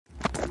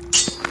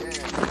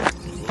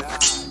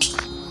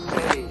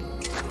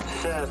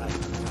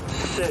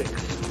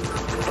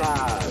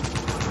Five,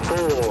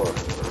 four,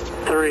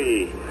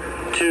 three,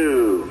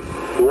 two,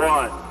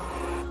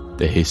 one.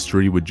 The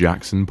History with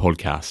Jackson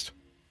podcast.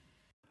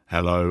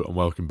 Hello and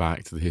welcome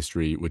back to the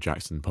History with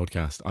Jackson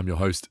podcast. I'm your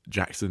host,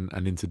 Jackson,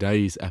 and in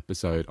today's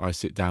episode, I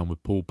sit down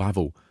with Paul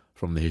Bavill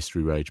from the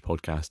History Rage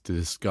podcast to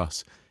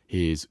discuss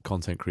his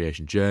content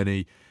creation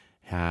journey,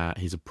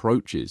 his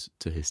approaches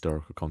to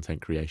historical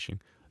content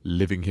creation,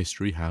 living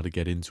history, how to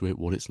get into it,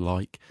 what it's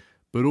like,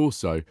 but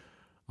also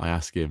I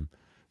ask him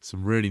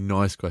some really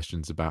nice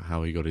questions about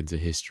how he got into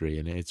history,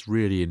 and it's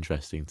really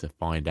interesting to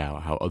find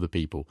out how other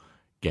people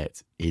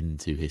get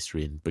into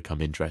history and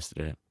become interested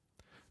in it.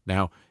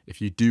 Now,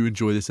 if you do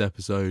enjoy this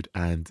episode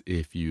and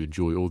if you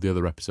enjoy all the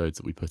other episodes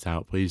that we put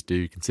out, please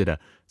do consider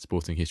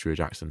supporting History of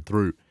Jackson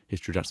through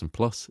History of Jackson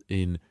Plus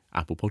in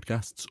Apple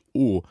Podcasts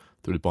or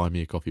through the Buy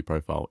Me a Coffee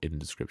profile in the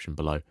description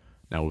below.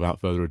 Now, without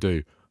further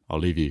ado, I'll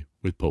leave you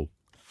with Paul.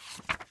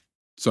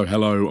 So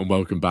hello and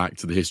welcome back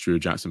to the History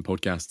of Jackson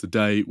podcast.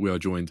 Today we are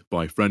joined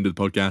by a friend of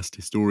the podcast,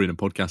 historian and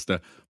podcaster,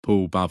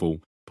 Paul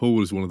Bavill.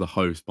 Paul is one of the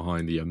hosts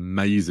behind the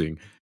amazing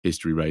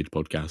History Rage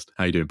podcast.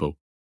 How you doing, Paul?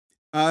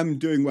 I'm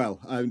doing well.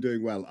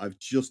 I've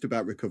just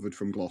about recovered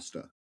from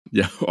Gloucester.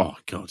 Yeah. Oh,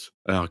 God.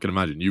 I can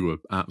imagine. You were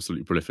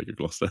absolutely prolific at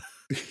Gloucester.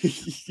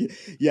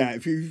 Yeah,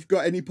 if you've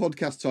got any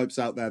podcast types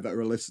out there that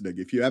are listening,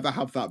 if you ever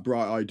have that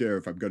bright idea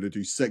if I'm going to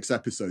do 6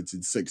 episodes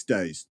in 6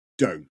 days,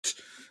 don't.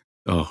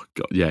 Oh,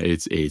 God. Yeah,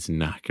 it's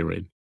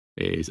knackering.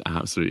 It is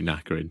absolutely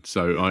knackering.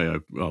 So,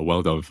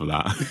 well done for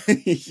that.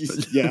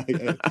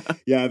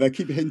 Yeah. They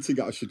keep hinting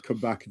I should come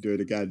back and do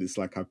it again. It's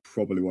like I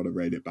probably want to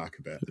rein it back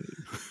a bit.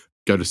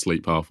 Go to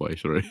sleep halfway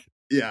through.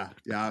 Yeah.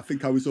 I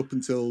think I was up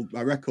until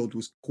my record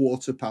was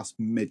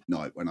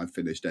midnight when I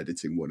finished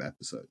editing one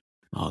episode.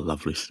 Oh,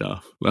 lovely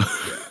stuff.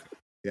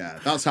 Yeah.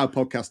 That's how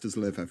podcasters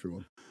live,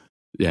 everyone.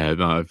 Yeah,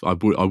 no, I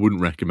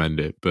wouldn't recommend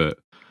it, but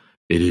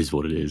it is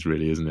what it is,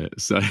 really, isn't it?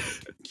 So,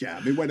 yeah,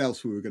 I mean, when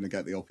else were we going to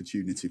get the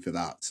opportunity for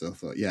that? So I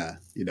thought, yeah,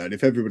 and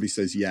if everybody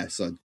says yes,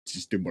 I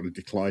just didn't want to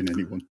decline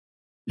anyone.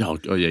 Oh,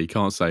 yeah, you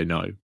can't say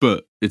no.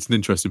 But it's an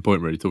interesting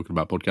point, really, talking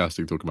about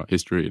podcasting, talking about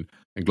history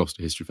and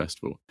Gloucester History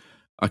Festival.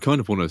 I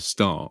kind of want to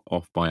start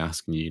off by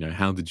asking you,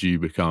 how did you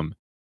become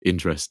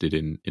interested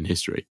in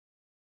history?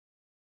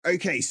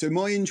 Okay, so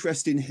my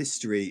interest in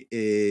history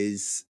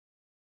is...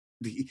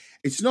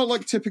 It's not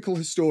like typical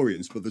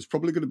historians, but there's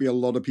probably going to be a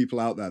lot of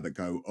people out there that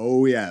go,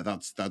 oh yeah,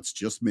 that's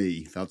just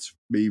me. That's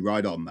me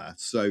right on there.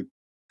 So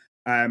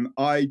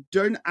I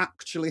don't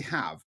actually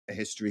have a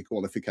history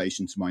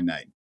qualification to my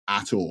name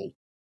at all.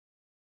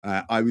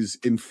 I was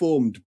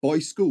informed by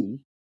school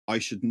I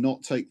should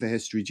not take the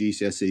history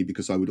GCSE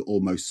because I would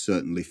almost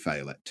certainly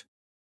fail it.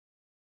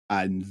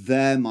 And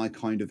there my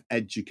kind of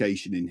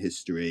education in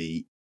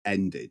history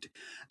ended.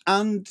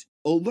 And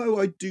although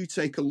I do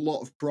take a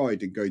lot of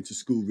pride in going to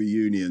school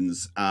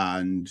reunions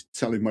and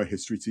telling my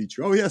history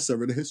teacher, oh yes, I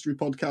run a history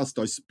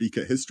podcast, I speak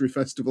at history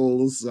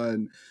festivals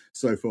and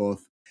so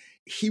forth,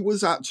 he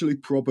was actually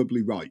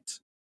probably right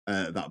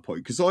at that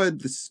point, because I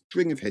had this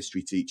string of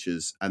history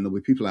teachers, and there'll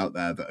be people out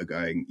there that are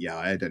going, yeah,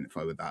 I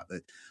identify with that.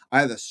 I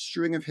had a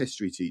string of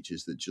history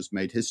teachers that just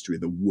made history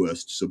the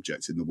worst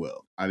subject in the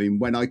world. I mean,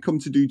 when I come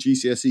to do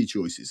GCSE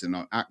choices and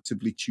I'm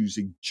actively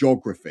choosing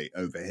geography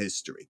over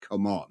history,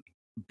 come on.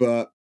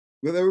 But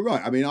they were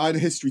right. I mean, I had a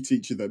history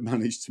teacher that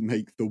managed to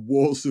make the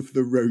Wars of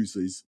the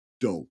Roses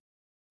dull.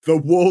 The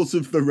Wars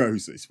of the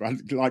Roses, right?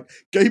 Like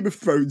Game of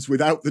Thrones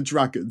without the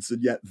dragons,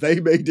 and yet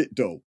they made it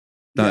dull.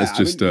 That is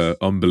just an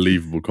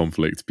unbelievable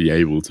conflict to be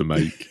able to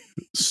make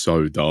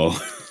so dull.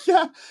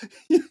 Yeah.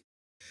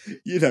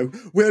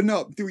 We're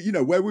not,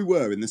 where we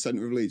were in the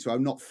centre of Leeds, so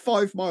I'm not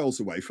 5 miles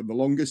away from the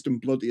longest and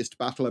bloodiest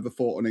battle ever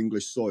fought on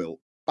English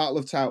soil. Battle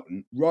of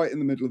Towton, right in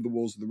the middle of the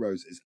Wars of the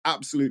Roses.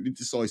 Absolutely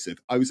decisive.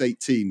 I was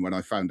 18 when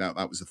I found out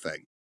that was a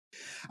thing.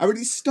 I mean,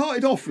 it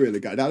started off really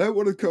good. I don't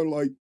want to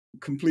go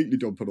completely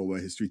dump on all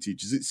my history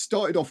teachers. It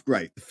started off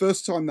great. The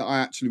first time that I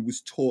actually was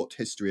taught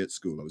history at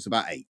school, I was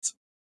about 8.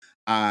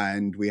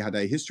 And we had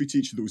a history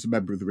teacher that was a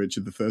member of the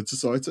Richard III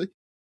Society.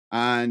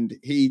 And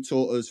he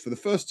taught us, for the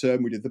first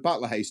term, we did the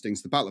Battle of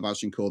Hastings, the Battle of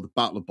Agincourt, the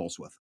Battle of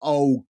Bosworth.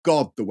 Oh,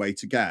 God, the way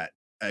to get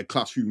a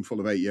classroom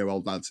full of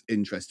 8-year-old lads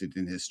interested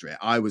in history.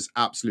 I was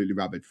absolutely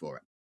rabid for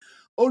it.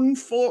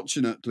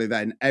 Unfortunately,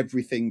 then,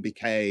 everything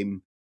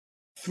became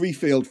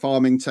 3-field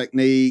farming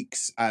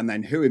techniques, and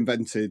then who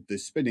invented the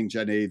spinning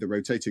jenny, the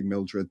rotating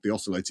Mildred, the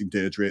oscillating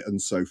Deirdre,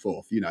 and so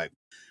forth.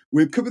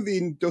 We've covered the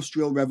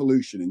Industrial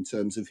Revolution in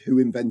terms of who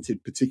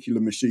invented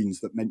particular machines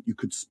that meant you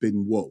could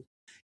spin wool.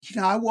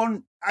 I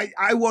want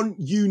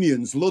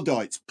unions,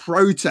 Luddites,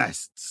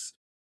 protests,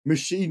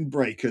 machine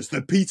breakers,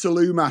 the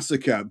Peterloo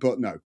massacre.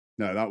 But no,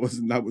 that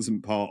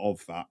wasn't part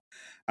of that.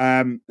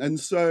 And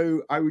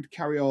so I would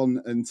carry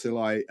on until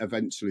I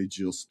eventually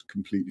just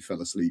completely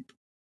fell asleep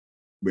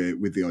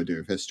with the idea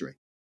of history.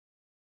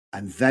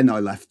 And then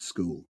I left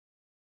school.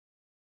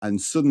 And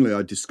suddenly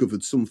I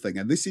discovered something.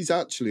 And this is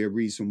actually a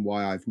reason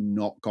why I've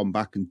not gone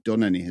back and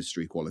done any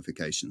history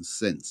qualifications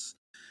since.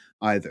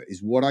 either,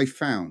 is what I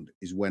found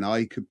is when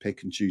I could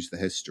pick and choose the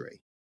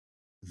history,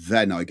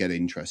 then I get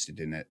interested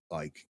in it,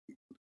 like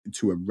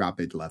to a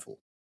rabid level.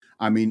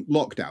 I mean,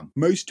 lockdown.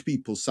 Most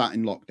people sat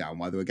in lockdown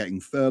while they were getting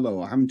furlough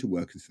or having to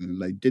work,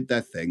 and they did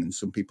their thing. And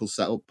some people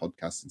set up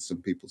podcasts, and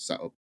some people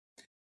set up,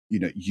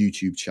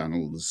 YouTube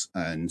channels,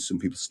 and some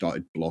people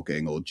started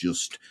blogging or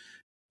just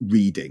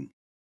reading.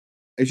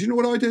 And you know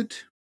what I did?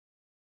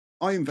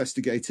 I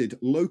investigated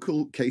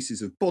local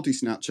cases of body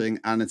snatching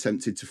and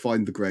attempted to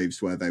find the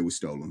graves where they were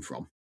stolen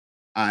from.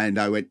 And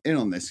I went in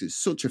on this. It's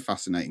such a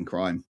fascinating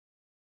crime.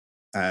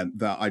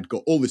 That I'd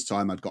got all this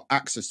time, I'd got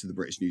access to the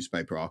British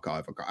newspaper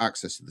archive, I've got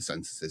access to the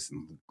censuses,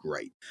 and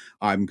great.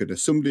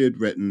 Somebody had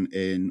written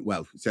in,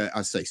 well,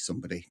 I say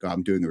somebody,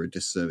 I'm doing her a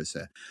disservice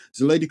here.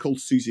 There's a lady called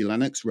Susie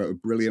Lennox, wrote a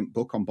brilliant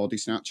book on body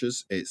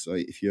snatchers. It's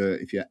like, if you're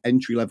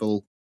entry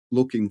level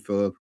looking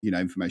for,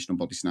 information on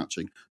body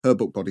snatching, her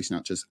book, Body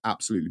Snatchers,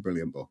 absolutely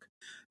brilliant book.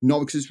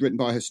 Not because it's written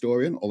by a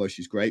historian, although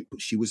she's great, but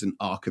she was an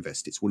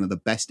archivist. It's one of the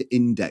best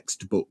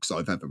indexed books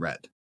I've ever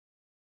read.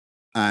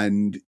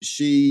 And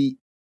she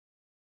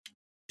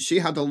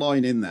had a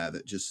line in there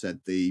that just said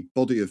the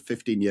body of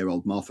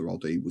 15-year-old Martha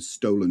Roddy was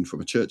stolen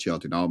from a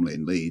churchyard in Armley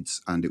in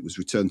Leeds, and it was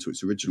returned to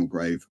its original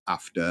grave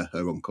after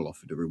her uncle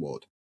offered a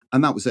reward.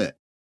 And that was it.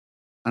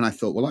 And I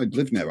thought, well, I'd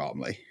live near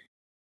Armley.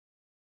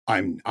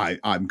 I'm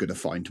going to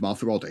find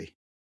Martha Roddy.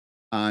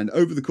 And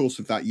over the course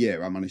of that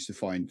year, I managed to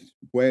find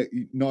where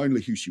not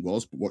only who she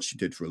was, but what she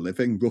did for a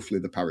living, roughly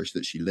the parish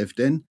that she lived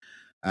in.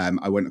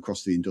 I went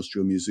across to the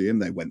Industrial Museum.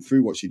 They went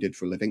through what she did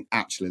for a living,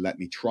 actually let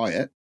me try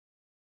it.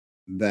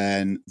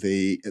 Then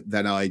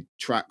I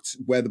tracked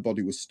where the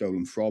body was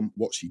stolen from,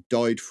 what she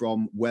died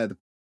from,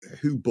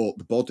 who bought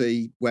the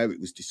body, where it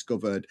was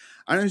discovered.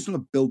 And I was going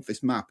to build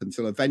this map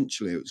until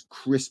eventually it was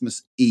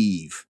Christmas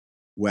Eve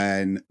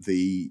when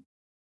the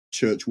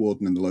church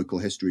warden and the local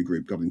history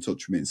group got in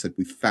touch with me and said,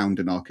 we've found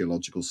an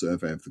archaeological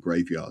survey of the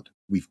graveyard.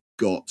 We've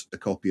got a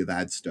copy of the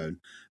headstone.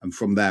 And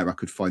from there, I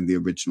could find the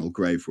original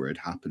grave where it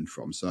happened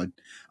from. So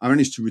I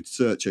managed to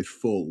research a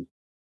full...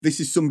 This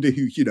is somebody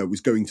who,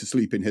 was going to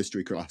sleep in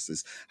history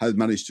classes, has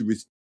managed to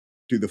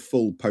do the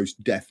full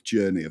post-death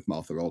journey of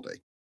Martha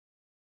Roddy.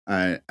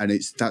 And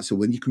that's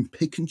when you can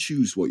pick and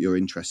choose what you're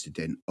interested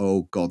in.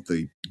 Oh, God,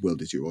 the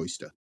world is your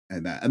oyster.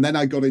 And then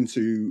I got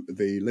into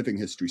the living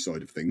history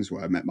side of things,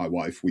 where I met my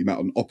wife. We met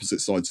on opposite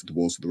sides of the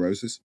Wars of the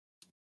Roses.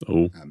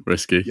 Oh,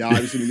 risky. Yeah,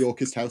 I was in a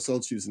Yorkist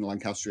household. She was in a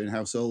Lancastrian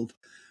household.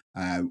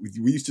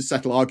 We used to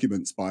settle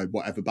arguments by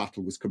whatever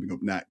battle was coming up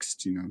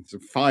next. So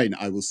fine,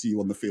 I will see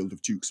you on the field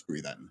of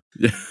Tewkesbury then.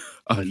 Yeah,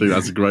 I think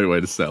that's a great way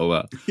to settle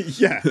that.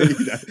 Yeah,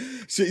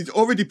 so it's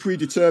already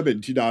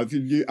predetermined.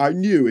 I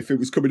knew if it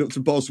was coming up to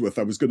Bosworth,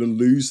 I was going to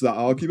lose that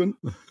argument.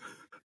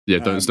 Yeah,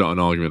 don't start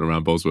an argument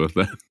around Bosworth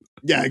then.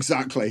 Yeah,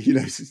 exactly.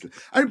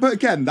 But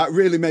again, that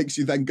really makes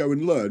you then go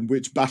and learn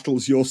which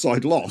battles your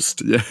side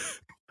lost. Yeah.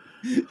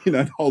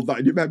 And hold that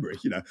in your memory.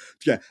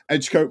 Yeah,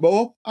 Edgecote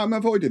Moor, I'm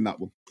avoiding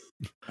that one.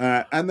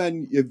 And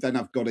then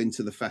I've got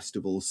into the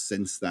festivals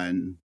since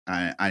then,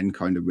 and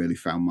kind of really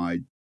found my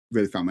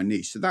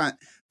niche. So that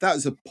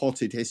was a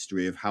potted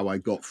history of how I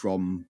got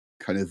from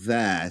kind of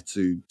there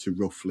to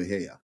roughly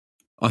here.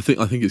 I think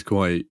it's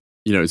quite,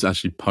 it's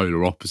actually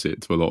polar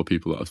opposite to a lot of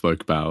people that I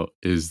spoke about,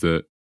 is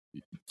that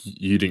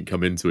you didn't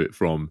come into it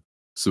from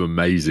some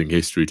amazing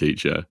history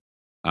teacher.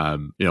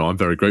 I'm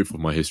very grateful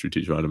for my history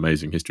teacher. I had an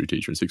amazing history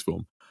teacher in sixth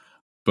form.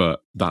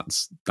 But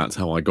that's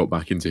how I got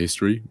back into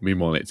history.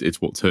 Meanwhile,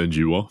 it's what turned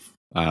you off,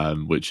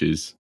 which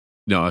is,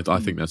 I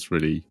think that's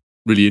really,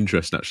 really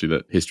interesting, actually,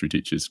 that history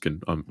teachers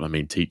can,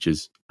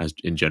 teachers as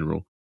in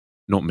general,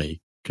 not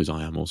me, because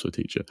I am also a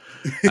teacher,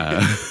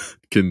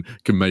 can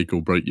make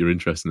or break your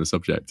interest in the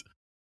subject.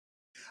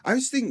 I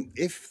was thinking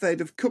if they'd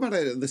have come at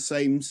it the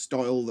same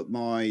style that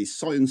my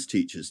science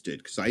teachers did,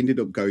 because I ended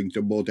up going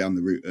more down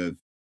the route of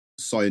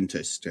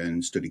scientist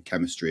and studied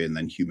chemistry and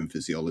then human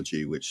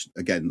physiology, which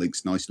again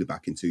links nicely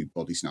back into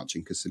body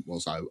snatching, because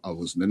I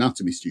was an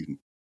anatomy student.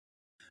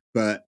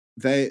 But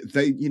they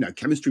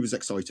chemistry was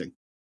exciting.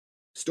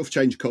 Stuff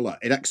changed colour.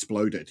 It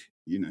exploded.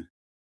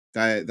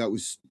 That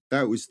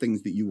was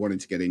things that you wanted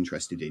to get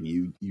interested in.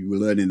 You were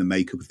learning the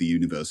makeup of the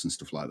universe and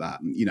stuff like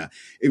that. And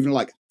even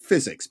like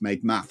physics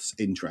made maths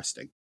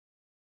interesting.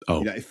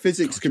 Oh, if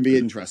physics can be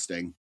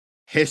interesting,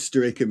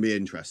 history can be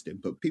interesting,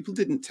 but people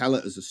didn't tell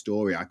it as a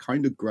story. I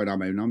kind of grew up.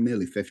 I'm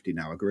nearly 50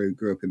 now. I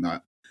grew up in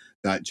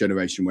that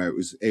generation where it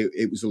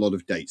was a lot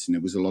of dates, and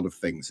it was a lot of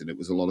things, and it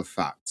was a lot of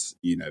facts,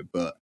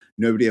 but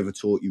nobody ever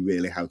taught you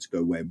really how to go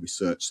away and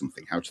research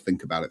something, how to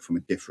think about it from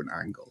a different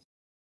angle.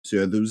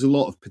 So there was a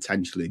lot of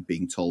potentially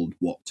being told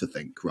what to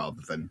think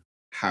rather than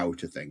how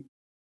to think.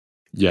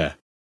 Yeah.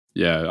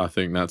 I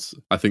think that's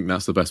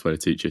the best way to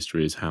teach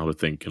history, is how to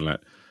think, and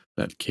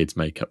let kids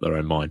make up their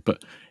own mind.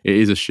 But it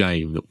is a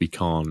shame that we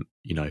can't,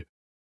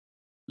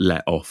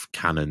 let off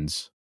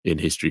cannons in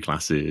history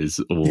classes,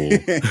 or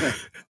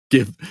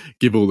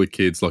give all the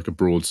kids like a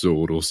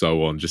broadsword or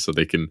so on, just so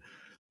they can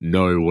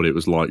know what it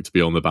was like to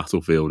be on the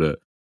battlefield at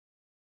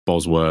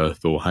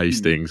Bosworth or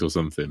Hastings or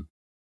something.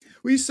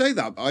 Well, you say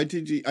that, but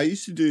I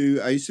used to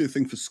do a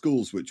thing for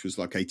schools, which was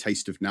like a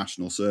taste of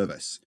national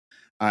service,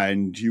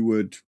 and you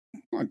would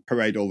like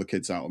parade all the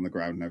kids out on the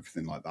ground and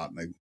everything like that, and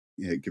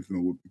they give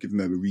them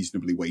a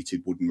reasonably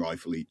weighted wooden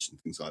rifle each and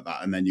things like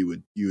that, and then you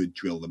would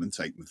drill them and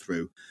take them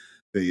through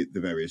the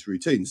various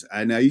routines.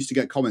 And I used to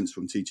get comments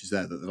from teachers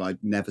there that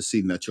I'd never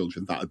seen their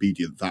children that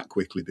obedient that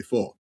quickly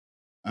before.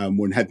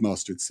 One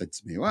headmaster had said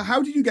to me, "Well,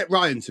 how did you get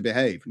Ryan to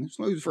behave?" And it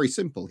was very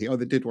simple. He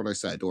either did what I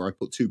said, or I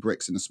put 2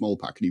 bricks in a small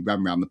pack and he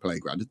ran around the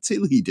playground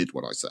until he did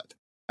what I said.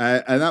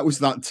 And that was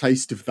that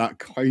taste of that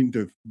kind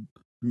of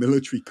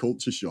military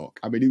culture shock.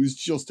 I mean, it was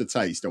just a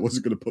taste. I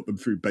wasn't going to put them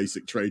through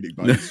basic training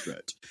by any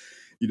stretch,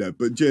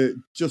 but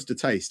just a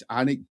taste.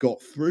 And it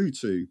got through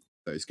to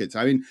those kids.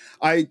 I mean,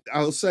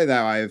 I'll say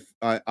that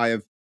I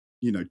have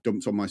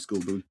dumped on my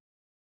school.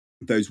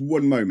 There's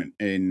one moment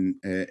in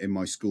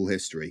my school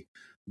history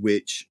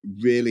which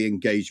really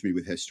engaged me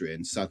with history,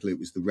 and sadly it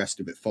was the rest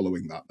of it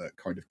following that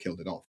kind of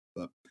killed it off.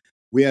 But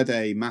we had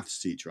a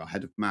maths teacher. Our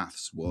head of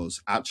maths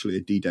was actually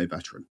a D-Day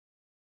veteran.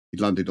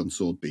 He'd landed on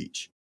Sword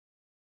Beach,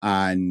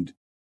 and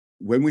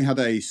when we had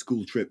a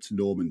school trip to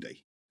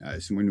Normandy,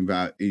 so when we were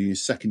about in your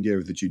second year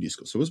of the junior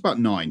school, so it was about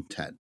 9,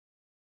 10,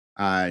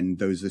 and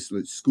there was this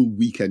school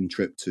weekend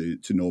trip to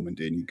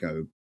Normandy, and you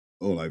go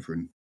all over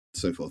and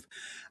so forth.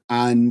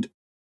 And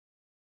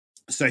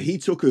so he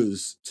took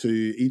us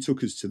to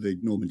the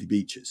Normandy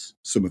beaches,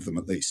 some of them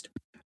at least.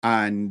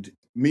 And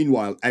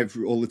meanwhile,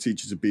 all the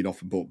teachers had been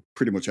off and bought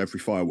pretty much every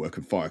firework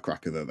and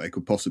firecracker that they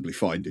could possibly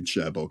find in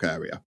Cherbourg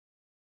area.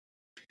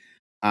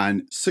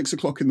 And 6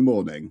 o'clock in the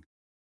morning,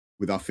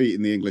 with our feet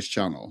in the English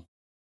Channel,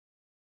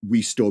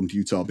 we stormed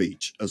Utah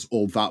Beach as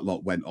all that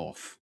lot went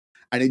off.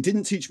 And it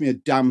didn't teach me a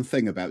damn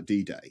thing about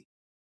D-Day,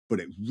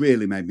 but it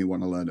really made me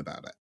want to learn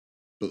about it.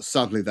 But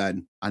sadly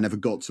then, I never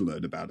got to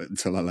learn about it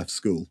until I left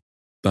school.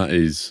 That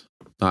is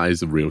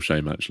a real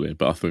shame, actually.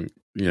 But I think,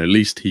 at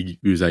least he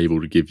was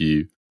able to give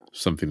you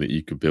something that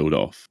you could build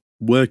off.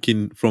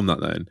 Working from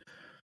that then,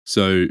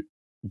 so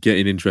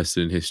getting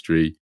interested in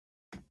history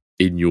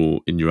in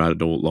your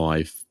adult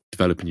life,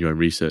 developing your own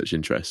research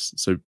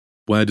interests. So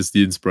where does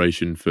the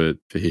inspiration for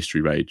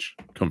History Rage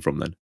come from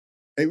then?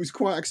 It was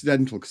quite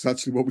accidental, because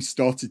actually what we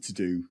started to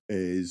do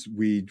is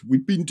we'd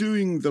been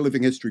doing the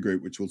Living History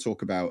group, which we'll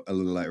talk about a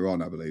little later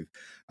on, I believe.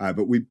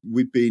 But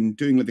we'd been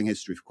doing Living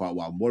History for quite a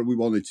while. And what we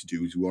wanted to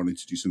do is we wanted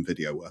to do some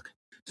video work.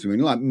 So we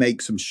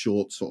make some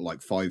short, sort of like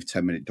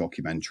 5-10 minute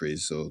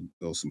documentaries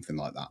or something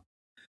like that.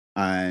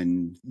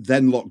 And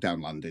then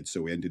lockdown landed,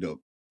 so we ended up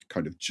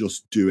kind of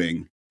just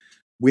doing.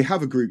 We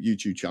have a group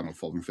YouTube channel,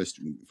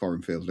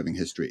 Foreign Field Living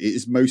History. It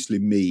is mostly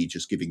me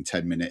just giving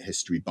 10-minute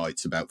history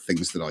bites about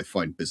things that I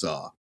find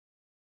bizarre.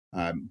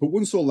 But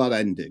once all that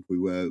ended, we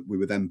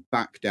were then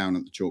back down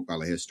at the Chalk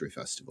Valley History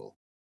Festival,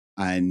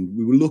 and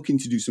we were looking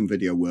to do some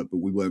video work, but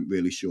we weren't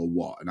really sure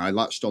what. And I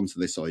latched onto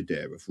this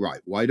idea of,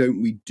 right, why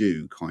don't we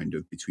do kind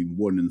of between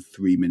 1 and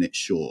 3 minute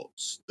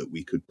shorts that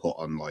we could put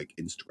on like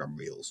Instagram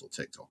Reels or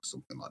TikTok or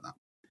something like that.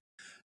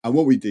 And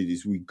what we did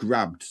is we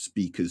grabbed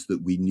speakers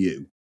that we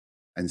knew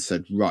and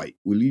said, right,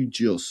 will you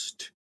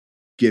just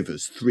give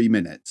us 3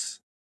 minutes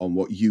on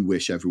what you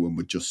wish everyone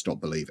would just stop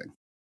believing?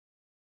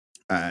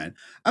 And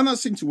that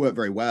seemed to work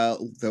very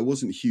well. There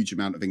wasn't a huge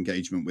amount of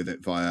engagement with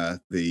it via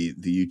the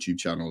YouTube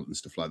channel and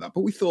stuff like that.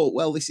 But we thought,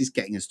 well, this is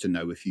getting us to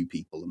know a few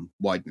people and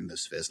widening the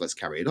spheres. Let's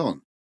carry it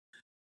on.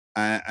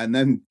 And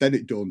then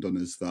it dawned on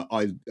us that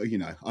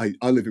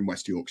I live in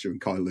West Yorkshire and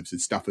Kyle lives in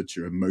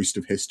Staffordshire, and most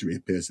of history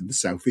appears in the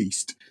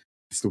southeast.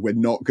 So we're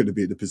not going to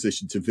be in a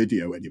position to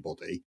video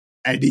anybody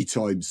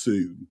anytime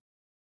soon.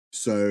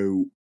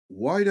 So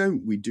why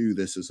don't we do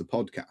this as a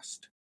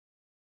podcast?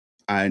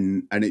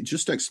 And it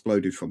just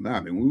exploded from there.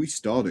 I mean, when we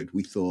started,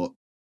 we thought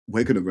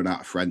we're going to run out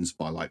of friends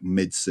by like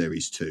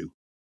mid-series 2.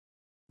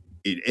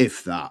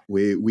 If that,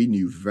 we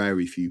knew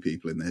very few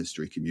people in the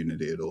history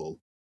community at all.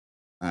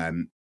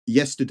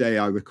 Yesterday,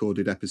 I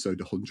recorded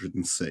episode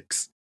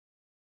 106.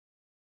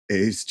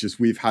 It's just,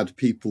 we've had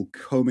people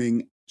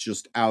coming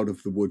just out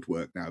of the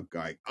woodwork now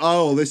going,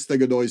 oh, this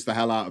thing annoys the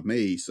hell out of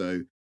me.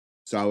 So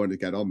I want to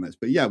get on this.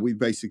 But yeah, we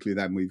basically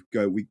then we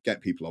get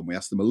people on, we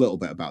ask them a little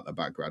bit about their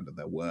background and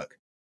their work.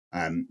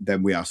 And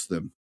then we ask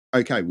them,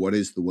 okay, what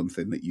is the one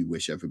thing that you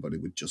wish everybody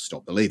would just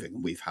stop believing?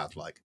 And we've had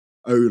like,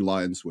 oh,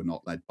 lions were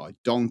not led by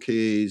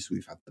donkeys.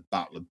 We've had the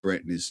Battle of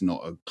Britain is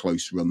not a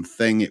close run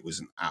thing. It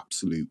was an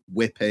absolute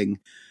whipping.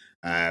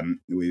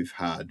 We've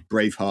had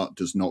Braveheart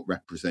does not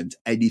represent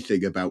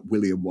anything about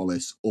William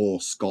Wallace or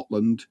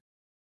Scotland.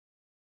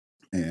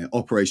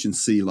 Operation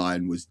Sea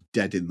Lion was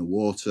dead in the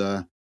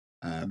water.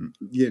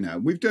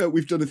 We've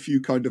done a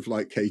few kind of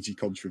like cagey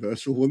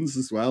controversial ones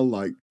as well.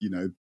 Like,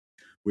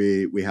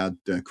 we had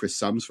Chris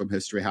Sams from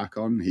History Hack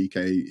on. He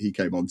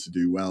came on to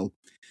do well.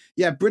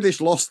 Yeah, British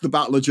lost the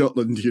Battle of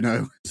Jutland,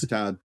 Just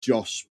had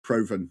Josh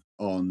Proven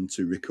on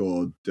to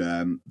record.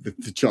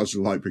 The Charge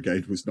of the Light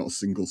Brigade was not a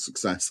single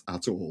success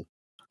at all.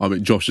 I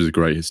mean, Josh is a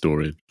great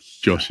historian.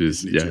 Josh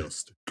is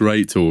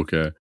great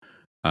talker.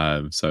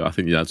 So I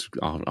think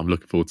I'm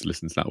looking forward to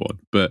listening to that one.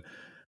 But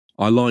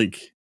I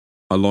like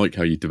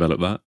how you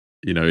develop that.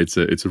 you know, it's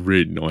a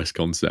really nice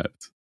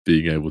concept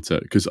being able to,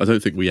 because I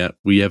don't think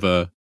we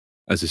ever,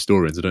 as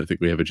historians, I don't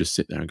think we ever just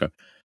sit there and go,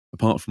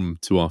 apart from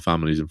to our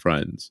families and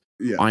friends,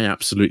 Yeah. I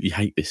absolutely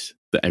hate this,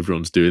 that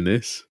everyone's doing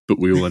this, but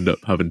we all end up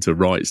having to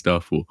write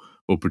stuff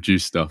or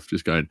produce stuff,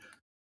 just going,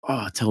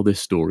 oh, tell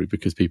this story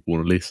because people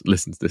want to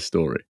listen to this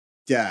story.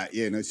 Yeah,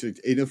 so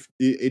enough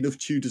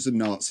Tudors and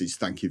Nazis,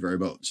 thank you very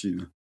much,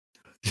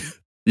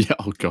 Yeah,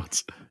 oh God.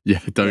 Yeah,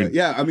 don't.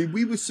 Yeah, I mean,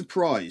 we were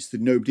surprised that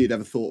nobody had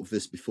ever thought of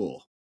this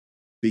before,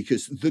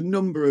 because the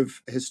number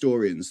of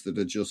historians that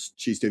are just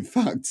cheesed. In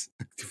fact,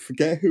 I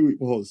forget who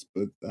it was,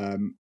 but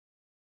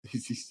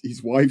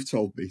his wife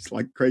told me, it's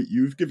like, great,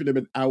 you've given him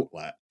an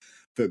outlet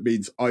that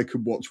means I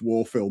can watch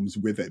war films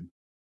with him,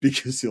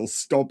 because he'll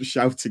stop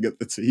shouting at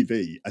the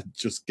TV and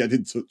just get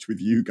in touch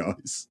with you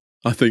guys.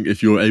 I think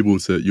if you're able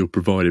to, you're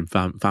providing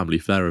family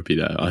therapy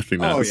there. I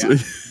think that's... Oh,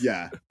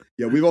 yeah.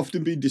 Yeah, we've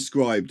often been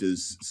described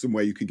as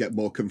somewhere you can get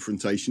more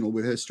confrontational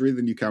with history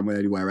than you can with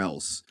anywhere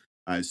else.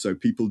 So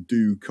people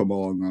do come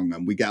along,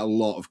 and we get a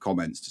lot of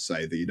comments to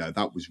say that,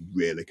 that was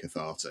really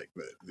cathartic.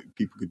 That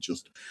people could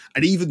just...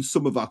 And even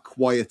some of our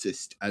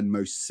quietest and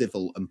most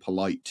civil and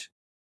polite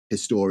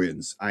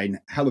historians,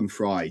 Helen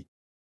Fry,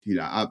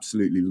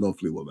 absolutely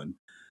lovely woman.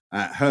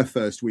 Her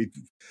first, we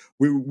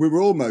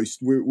almost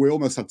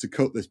had to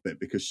cut this bit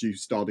because she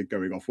started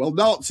going off, well,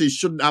 Nazis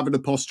shouldn't have an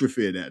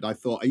apostrophe in it. And I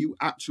thought, are you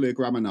actually a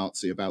grammar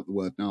Nazi about the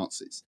word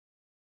Nazis?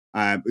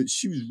 But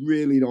she was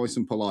really nice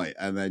and polite.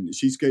 And then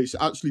she's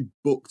actually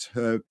booked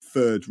her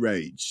third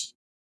rage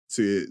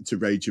to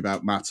rage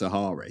about Mata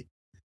Hari.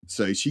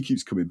 So she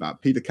keeps coming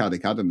back. Peter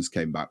Caddick Adams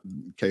came back,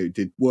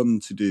 did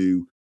one to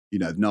do,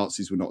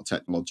 Nazis were not a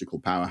technological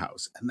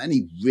powerhouse. And then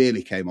he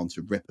really came on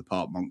to rip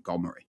apart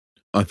Montgomery.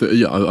 I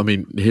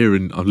mean,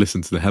 I've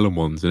listened to the Helen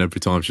ones, and every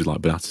time she's like,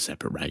 but that's a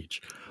separate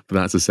rage. But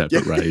that's a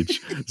separate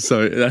rage.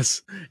 So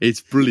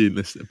it's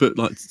brilliant. But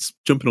like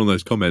jumping on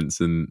those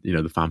comments and,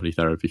 the family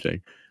therapy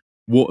thing,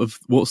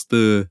 what's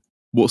the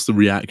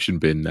reaction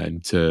been then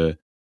to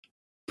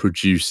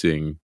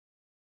producing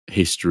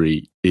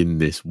history in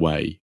this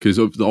way? Because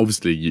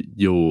obviously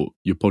your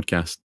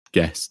podcast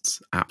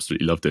guests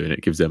absolutely love doing it.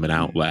 It gives them an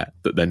outlet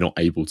that they're not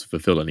able to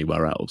fulfill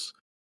anywhere else.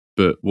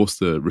 But what's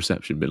the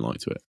reception been like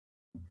to it?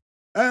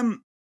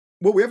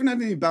 Well, we haven't had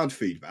any bad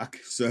feedback,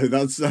 so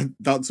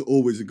that's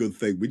always a good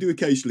thing. We do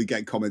occasionally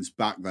get comments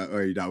back that,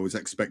 I was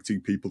expecting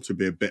people to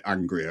be a bit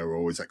angrier, or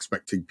I was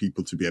expecting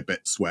people to be a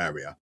bit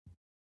swearier.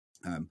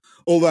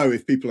 Although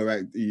if people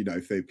are,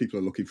 if people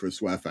are looking for a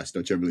swear fest,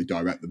 I generally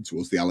direct them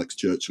towards the Alex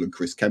Churchill and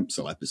Chris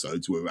Kempsell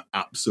episodes, where we're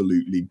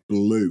absolutely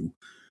blue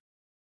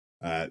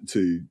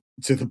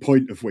to the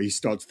point of where you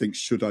start to think,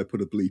 should I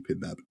put a bleep in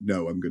there? But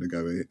no, I'm going to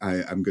go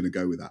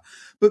with that.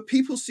 But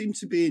people seem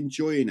to be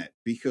enjoying it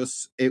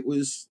because it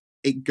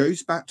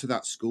goes back to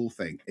that school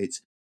thing.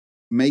 It's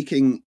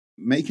making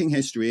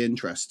history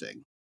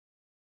interesting.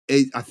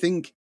 I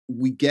think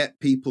we get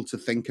people to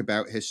think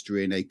about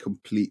history in a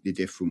completely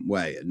different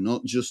way, and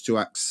not just to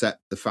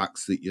accept the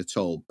facts that you're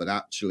told, but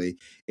actually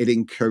it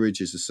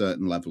encourages a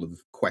certain level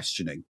of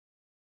questioning.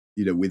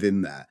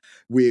 Within there,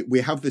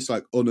 we have this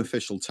like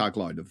unofficial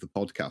tagline of the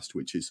podcast,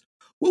 which is,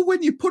 well,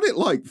 when you put it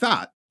like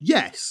that,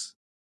 yes.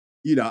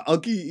 I'll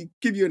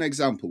give you an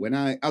example. When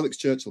Alex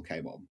Churchill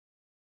came on,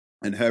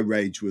 and her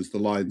rage was the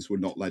lions were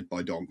not led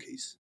by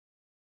donkeys,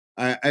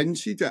 and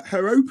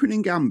her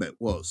opening gambit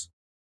was,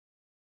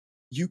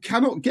 you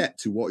cannot get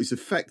to what is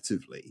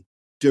effectively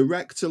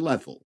director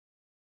level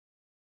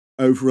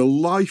over a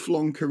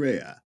lifelong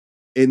career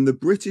in the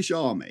British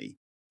Army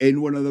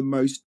in one of the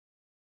most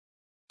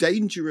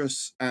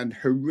dangerous and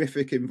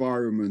horrific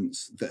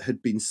environments that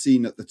had been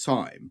seen at the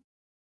time,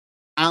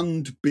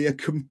 and be a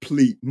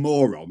complete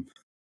moron.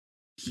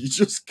 You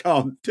just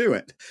can't do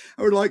it.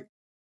 I was like,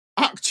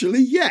 actually,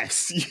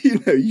 yes.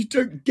 You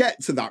don't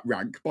get to that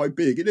rank by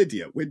being an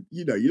idiot. When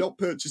you're not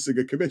purchasing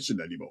a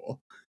commission anymore.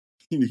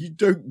 You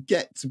don't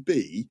get to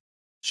be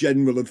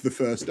General of the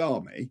First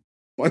Army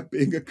by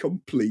being a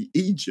complete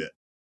idiot.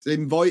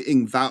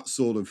 Inviting that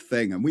sort of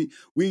thing, and we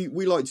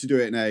like to do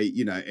it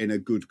in a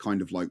good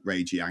kind of like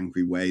ragey,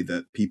 angry way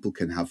that people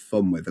can have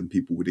fun with and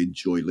people would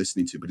enjoy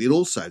listening to. But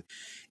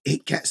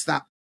it gets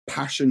that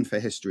passion for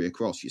history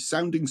across.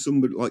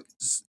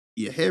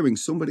 You're hearing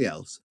somebody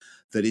else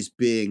that is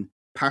being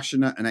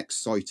passionate and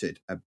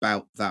excited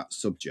about that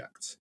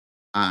subject,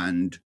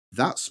 and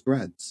that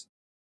spreads.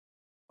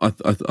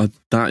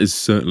 That is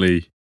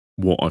certainly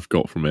what I've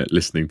got from it.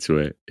 Listening to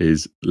it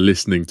is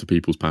listening to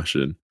people's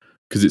passion.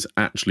 Because it's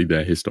actually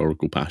their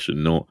historical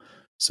passion, not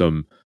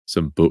some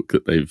book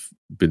that they've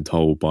been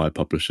told by a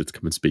publisher to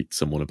come and speak to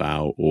someone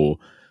about or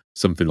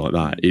something like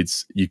that.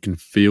 You can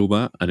feel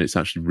that, and it's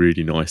actually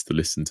really nice to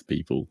listen to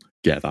people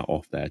get that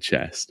off their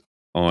chest.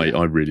 I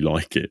really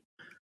like it.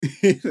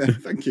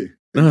 Thank you.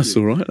 That's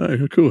all right. No,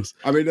 of course.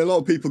 I mean, a lot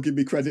of people give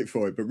me credit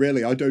for it, but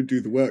really, I don't do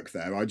the work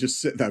there. I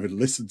just sit there and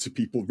listen to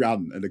people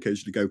rant and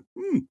occasionally go,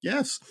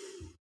 yes.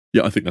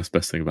 Yeah, I think that's the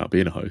best thing about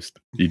being a host.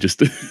 You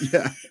just...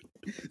 Yeah.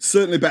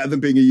 Certainly better than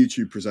being a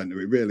YouTube presenter.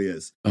 It really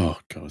is. Oh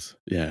God,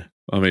 yeah.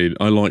 I mean,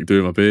 I like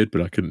doing my beard,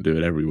 but I couldn't do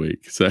it every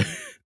week. So,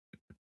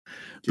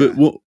 but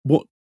Yeah.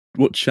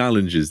 what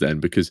challenges then?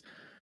 Because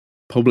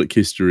public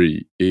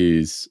history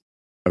is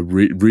a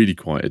really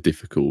quite a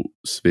difficult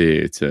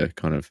sphere to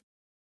kind of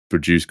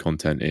produce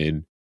content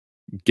in,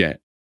 get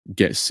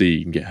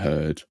seen, get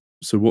heard.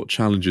 So what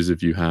challenges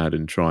have you had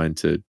in trying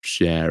to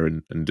share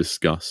and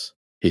discuss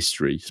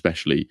history,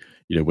 especially,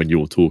 when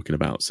you're talking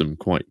about some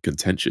quite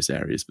contentious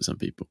areas for some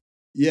people?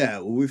 Yeah,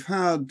 well, we've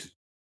had,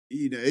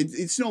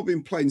 it's not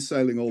been plain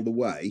sailing all the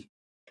way.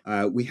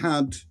 We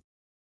had,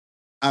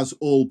 as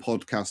all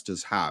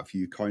podcasters have,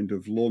 you kind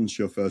of launch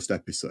your first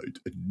episode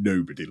and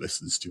nobody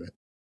listens to it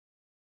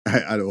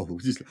at all.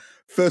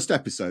 First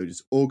episode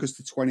is August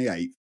the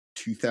 28th,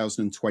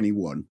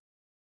 2021,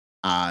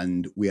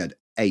 and we had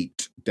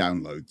 8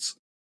 downloads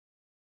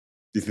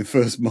in the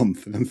first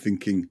month, and I'm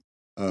thinking,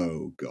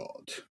 oh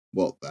God,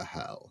 what the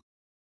hell?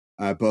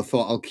 But I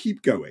thought I'll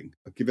keep going.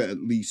 I'll give it at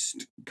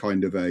least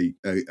kind of a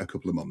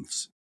couple of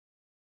months.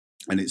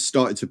 And it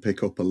started to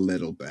pick up a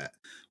little bit.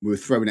 We were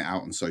throwing it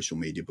out on social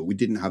media, but we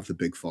didn't have the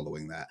big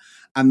following there.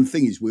 And the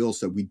thing is,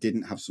 we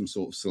didn't have some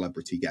sort of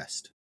celebrity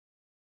guest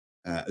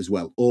as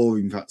well, or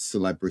in fact,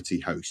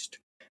 celebrity host.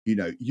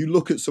 You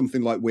look at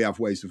something like We Have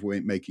Ways of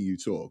Making You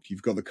Talk.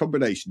 You've got the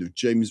combination of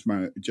James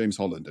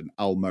Holland and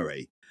Al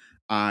Murray,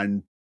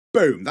 and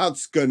boom,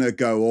 that's gonna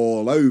go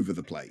all over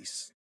the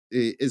place,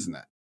 isn't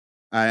it?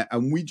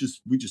 And we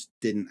just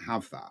didn't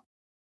have that.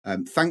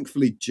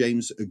 Thankfully,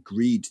 James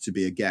agreed to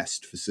be a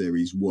guest for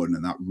Series 1,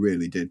 and that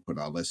really did put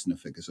our listener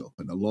figures up,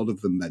 and a lot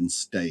of them then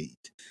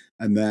stayed.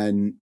 And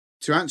then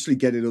to actually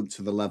get it up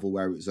to the level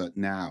where it was at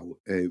now,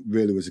 it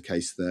really was a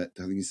case that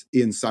I think it's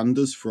Ian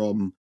Sanders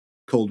from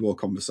Cold War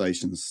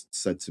Conversations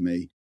said to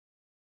me,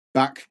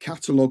 back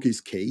catalogue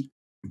is key,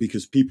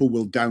 because people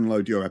will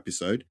download your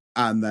episode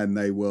and then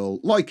they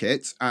will like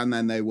it, and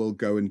then they will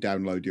go and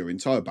download your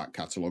entire back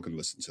catalogue and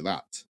listen to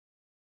that.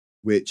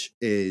 Which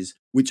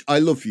I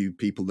love you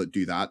people that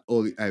do that.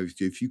 Or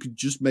if you could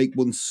just make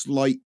one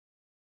slight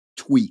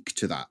tweak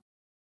to that,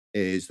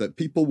 is that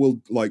people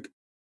will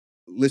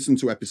listen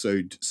to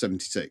episode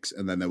 76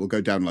 and then they will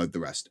go download the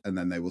rest, and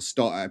then they will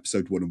start at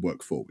episode 1 and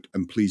work forward.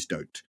 And please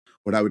don't.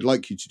 What I would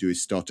like you to do is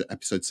start at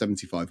episode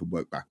 75 and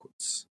work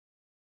backwards.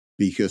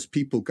 Because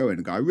people go in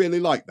and go, I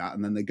really like that,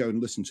 and then they go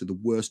and listen to the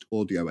worst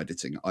audio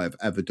editing I have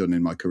ever done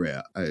in my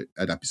career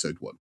at episode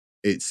 1.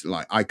 It's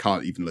like, I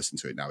can't even listen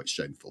to it now. It's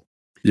shameful.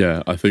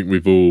 Yeah, I think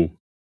we've all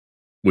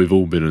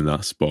been in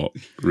that spot,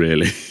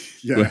 really.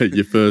 Yeah. Where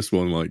your first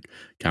one,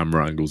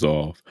 camera angles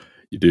off,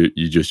 you're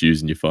just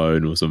using your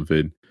phone or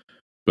something.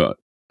 But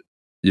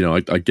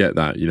I get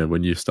that.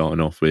 When you're starting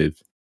off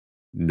with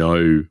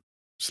no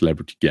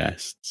celebrity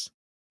guests,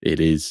 it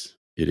is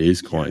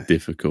quite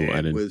difficult.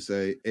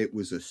 It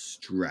was a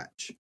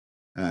stretch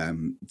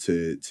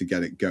to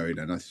get it going.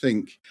 And I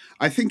think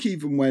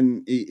even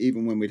when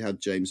we'd had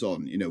James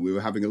on, we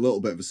were having a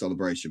little bit of a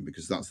celebration,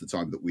 because that's the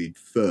time that we'd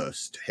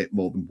first hit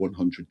more than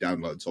 100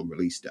 downloads on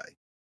release day.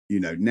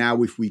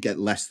 Now if we get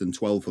less than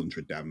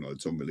 1,200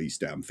 downloads on release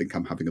day, I think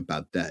I'm having a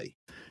bad day.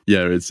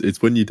 Yeah,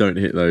 it's when you don't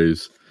hit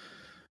those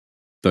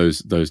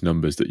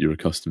numbers that you're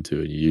accustomed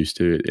to and you're used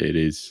to. It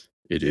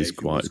is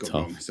quite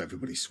tough. Because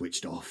everybody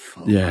switced off.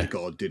 Oh yeah. My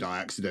God, did I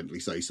accidentally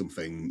say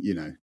something,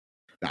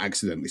 that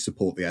accidentally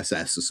support the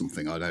SS or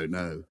something? I don't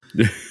know.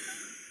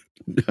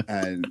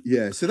 And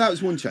yeah, so that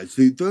was one challenge.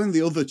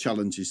 The other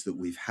challenges that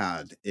we've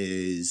had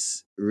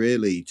is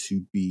really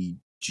to be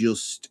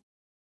just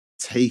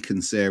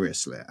taken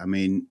seriously. I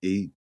mean,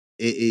 it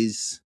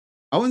is,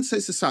 I wouldn't say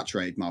it's a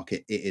saturated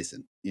market. It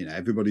isn't.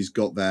 Everybody's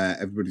got their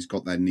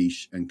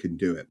niche and can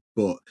do it,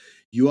 but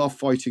you are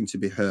fighting to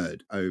be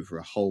heard over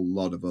a whole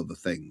lot of other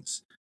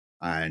things,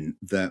 and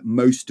that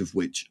most of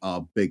which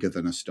are bigger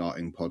than a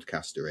starting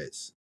podcaster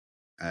is.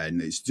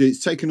 And it's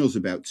taken us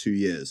about 2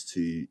 years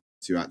to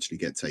actually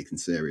get taken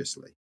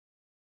seriously.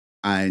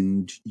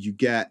 And you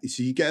get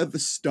at the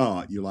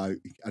start, you're like,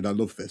 and I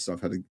love this.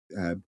 I've had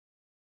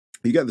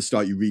you get at the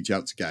start, you reach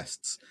out to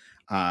guests,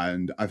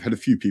 and I've had a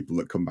few people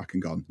that come back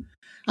and gone,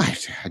 I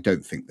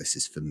don't think this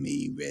is for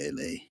me,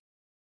 really.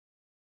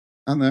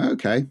 And they're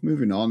okay,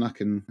 moving on. I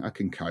can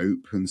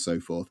cope and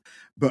so forth.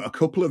 But a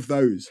couple of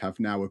those have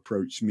now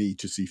approached me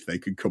to see if they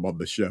can come on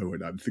the show,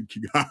 and I'm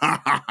thinking,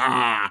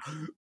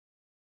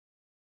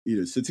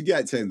 so to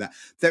get to that,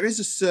 there is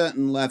a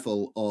certain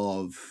level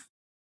of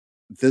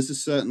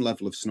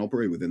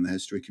snobbery within the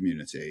history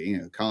community.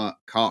 Can't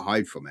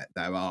hide from it.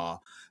 There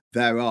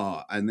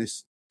are, and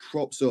this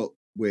crops up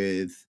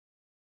with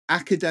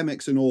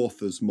academics and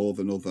authors more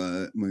than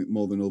other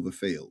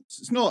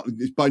fields.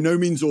 It's by no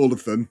means all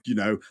of them.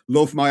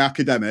 Love my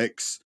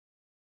academics,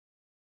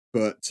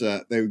 but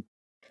they're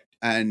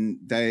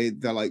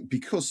like,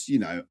 because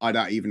I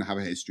don't even have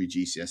a history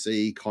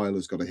GCSE.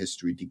 Kyla's got a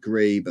history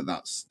degree, but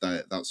that's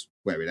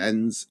where it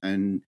ends.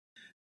 And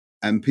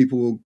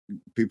people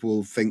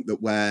will think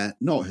that we're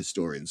not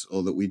historians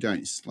or that we don't.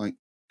 It's like,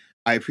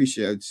 I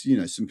appreciate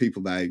some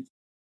people there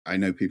I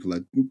know people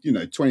are,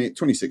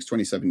 26,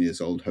 27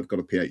 years old, have got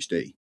a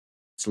PhD.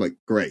 It's like,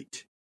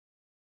 great.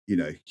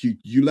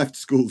 You left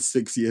school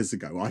 6 years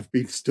ago. I've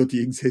been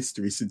studying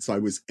history since I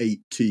was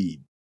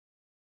 18.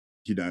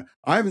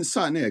 I haven't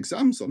sat any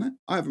exams on it.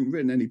 I haven't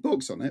written any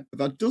books on it, but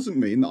that doesn't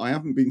mean that I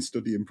haven't been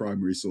studying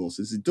primary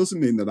sources. It doesn't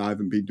mean that I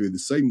haven't been doing the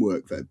same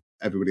work that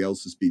everybody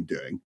else has been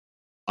doing.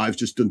 I've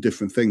just done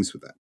different things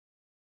with it.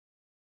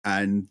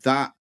 And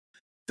that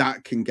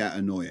can get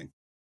annoying.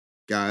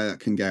 That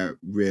can get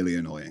really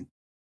annoying.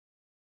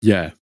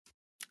 Yeah.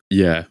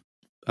 Yeah.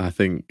 I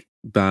think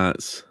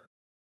that's,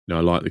 I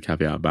like the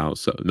caveat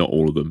about not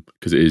all of them,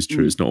 because it is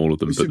true. It's not all of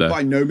them, but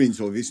by no means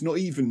all of it. It's not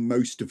even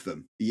most of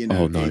them.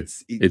 Oh no,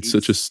 it's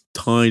such a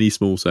tiny,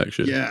 small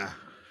section. Yeah.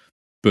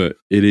 But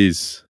it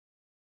is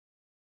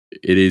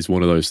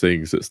one of those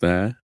things that's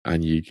there,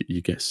 and you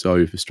get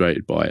so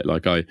frustrated by it.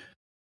 Like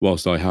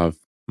whilst I have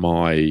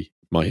my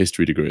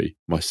history degree,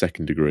 my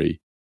second degree,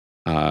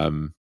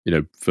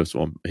 first of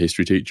all, I'm a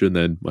history teacher, and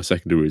then my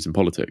second degree is in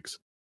politics.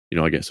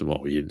 I get some,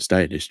 you didn't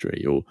stay in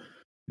history, or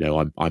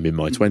I'm in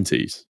my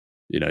 20s.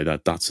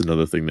 That's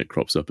another thing that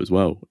crops up as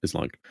well. It's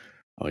like,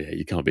 oh yeah,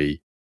 you can't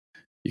be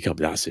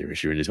that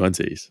serious. You're in your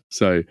 20s.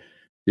 So,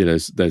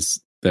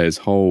 there's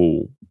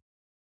whole.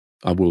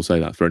 I will say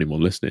that for anyone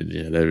listening,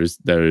 there's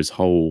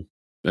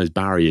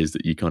barriers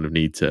that you kind of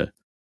need to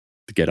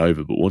get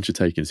over. But once you're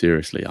taken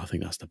seriously, I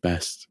think that's the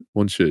best.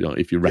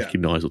 If you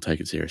recognise or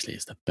take it seriously,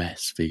 it's the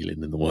best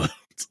feeling in the world.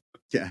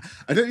 Yeah,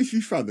 I don't know if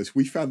you found this.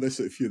 We found this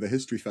at a few of the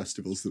history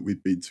festivals that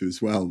we'd been to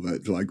as well.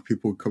 That like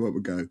people would come up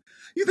and go,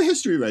 "You're the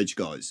History Rage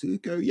guys." And you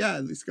go,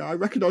 "Yeah, this guy. I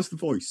recognise the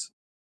voice."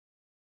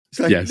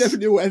 So yes. They never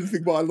knew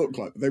anything what I looked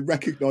like, but they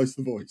recognised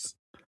the voice.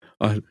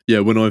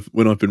 When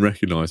I've been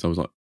recognised, I was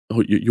like,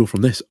 "Oh, you're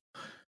from this."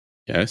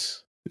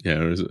 Yes.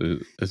 Yeah.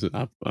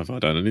 Have I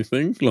done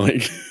anything?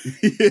 Like,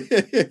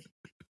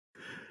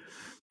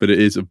 but it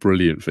is a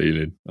brilliant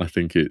feeling. I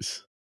think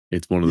it's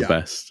one of the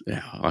best.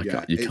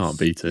 Yeah, you can't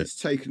beat it. It's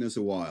taken us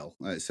a while.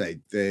 Like I say,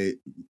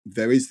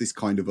 there is this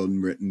kind of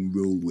unwritten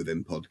rule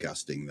within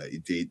podcasting that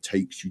it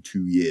takes you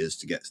 2 years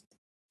to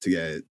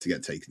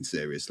get taken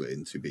seriously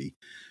and to be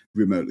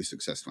remotely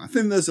successful. I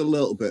think there's a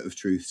little bit of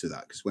truth to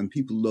that, because when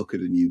people look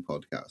at a new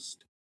podcast,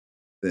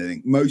 they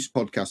think most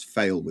podcasts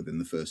fail within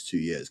the first 2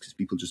 years because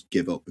people just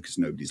give up because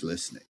nobody's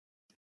listening.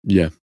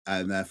 Yeah.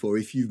 And therefore,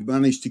 if you've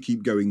managed to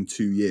keep going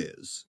 2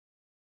 years,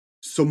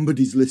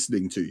 somebody's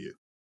listening to you.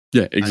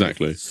 Yeah,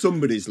 exactly. And if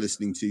somebody's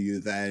listening to you,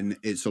 then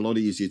it's a lot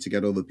easier to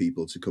get other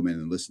people to come in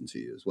and listen to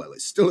you as well.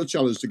 It's still a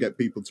challenge to get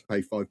people to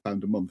pay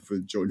 £5 a month for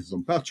joining us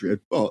on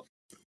Patreon, but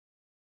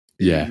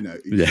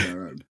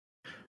their own.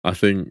 I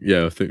think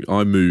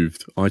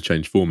I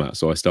changed format.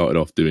 So I started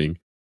off doing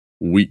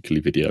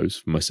weekly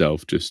videos for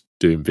myself, just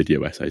doing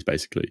video essays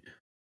basically.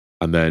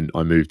 And then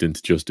I moved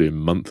into just doing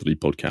monthly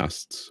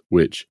podcasts,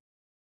 which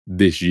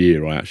this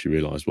year I actually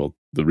realised, well,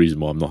 the reason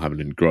why I'm not having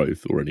any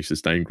growth or any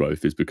sustained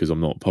growth is because I'm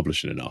not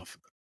publishing enough.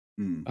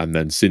 And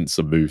then since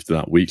I moved to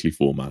that weekly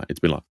format, it's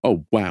been like,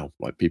 oh wow,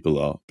 like people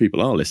are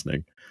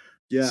listening.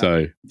 Yeah.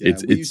 So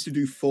we used to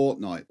do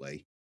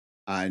fortnightly,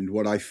 and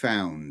what I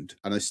found,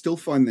 and I still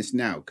find this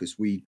now, because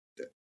we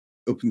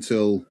up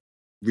until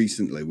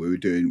recently we'd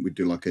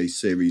do like a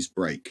series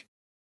break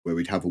where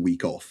we'd have a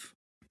week off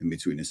in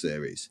between a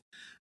series.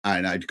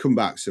 And I'd come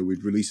back, so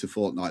we'd release a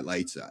fortnight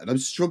later. And I'm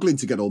struggling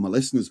to get all my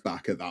listeners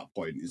back at that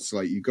point. It's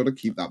like, you've got to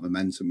keep that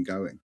momentum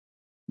going.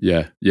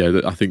 Yeah.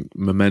 I think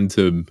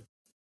momentum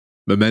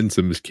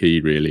is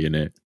key, really, in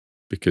it.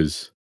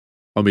 Because,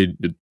 I mean,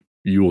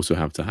 you also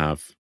have to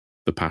have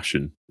the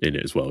passion in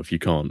it as well. If you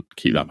can't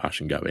keep that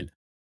passion going,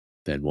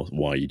 then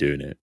why are you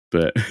doing it?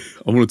 But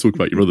I want to talk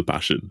about your other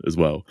passion as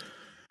well.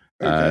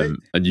 Okay.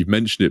 And you've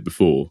mentioned it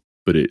before,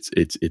 but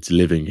it's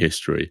living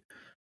history.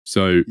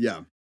 So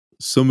yeah.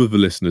 Some of the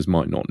listeners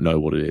might not know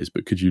what it is,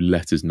 but could you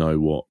let us know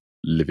what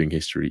living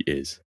history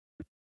is?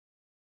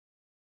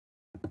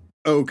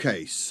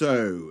 Okay,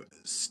 so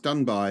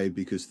stand by,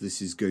 because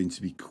this is going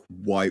to be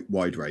quite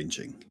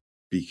wide-ranging,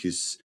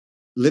 because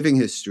living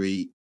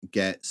history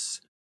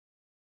gets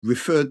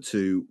referred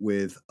to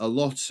with a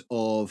lot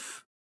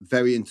of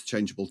very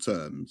interchangeable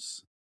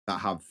terms that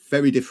have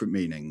very different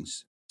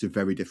meanings to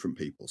very different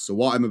people. So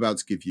what I'm about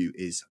to give you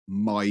is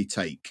my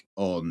take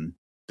on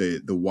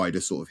the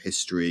wider sort of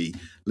history,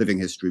 living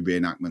history,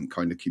 reenactment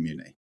kind of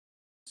community.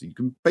 So you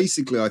can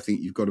basically, I think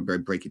you've got to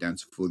break it down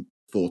to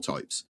four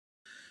types.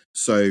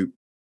 So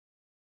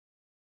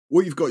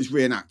what you've got is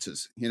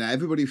reenactors.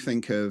 Everybody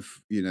think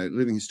of,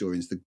 living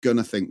historians, they're going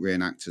to think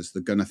reenactors.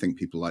 They're going to think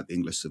people like the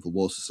English Civil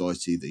War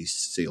Society, the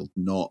Sealed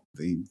Knot,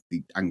 the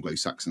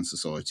Anglo-Saxon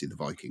Society, the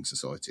Viking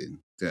Society,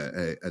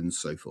 and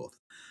so forth.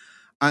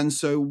 And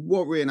so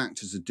what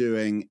reenactors are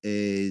doing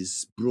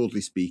is, broadly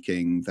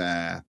speaking,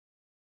 they're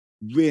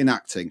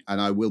reenacting, and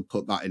I will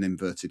put that in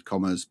inverted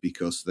commas,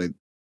 because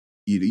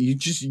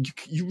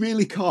you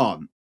really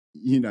can't.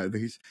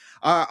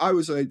 I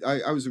was a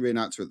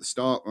reenactor at the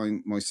start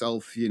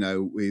myself.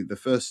 The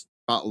first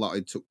battle that I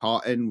took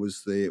part in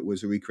was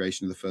a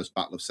recreation of the first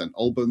Battle of St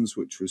Albans,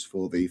 which was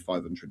for the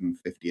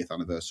 550th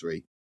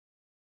anniversary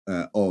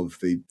of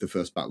the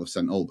First Battle of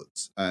St.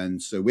 Albans.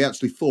 And so we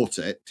actually fought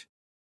it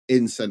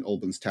in St.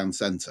 Albans town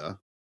centre,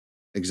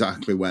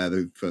 exactly where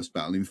the first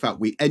battle. In fact,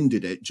 we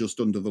ended it just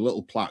under the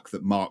little plaque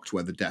that marked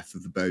where the death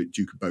of the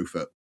Duke of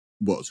Beaufort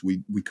was.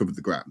 We covered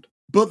the ground.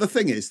 But the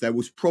thing is, there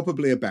was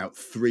probably about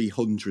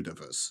 300 of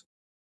us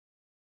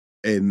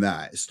in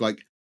there. It's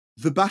like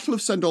the Battle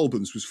of St.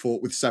 Albans was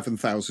fought with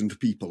 7,000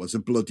 people as a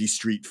bloody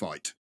street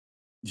fight.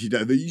 You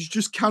know, you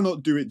just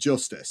cannot do it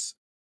justice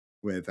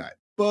with that.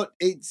 But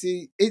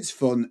it's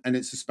fun and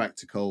it's a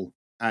spectacle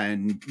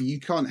and you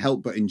can't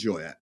help but enjoy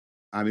it.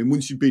 I mean,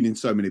 once you've been in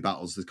so many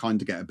battles, they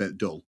kind of get a bit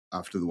dull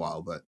after the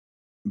while.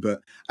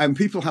 But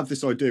people have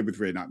this idea with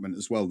reenactment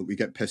as well that we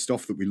get pissed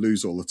off that we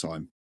lose all the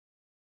time.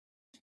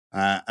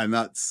 And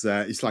that's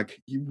it's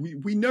like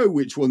we know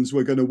which ones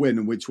we're going to win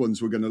and which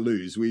ones we're going to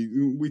lose.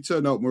 We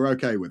turn up and we're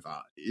okay with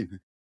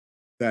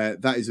that.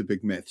 That is a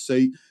big myth. So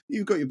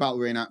you've got your battle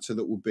reenactor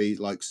that will be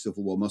like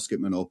Civil War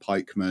musketman or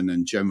pikeman,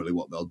 and generally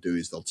what they'll do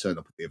is they'll turn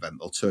up at the event,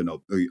 they'll turn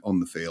up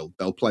on the field,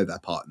 they'll play their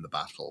part in the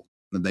battle,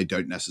 and they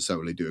don't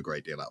necessarily do a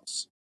great deal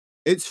else.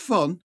 It's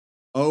fun.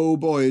 Oh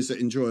boy, is it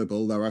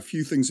enjoyable. There are a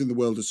few things in the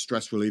world as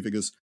stress relieving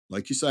as,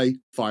 like you say,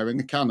 firing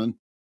a cannon,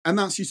 and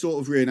that's your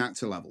sort of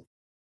reenactor level.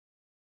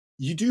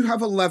 You do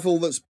have a level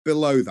that's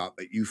below that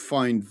you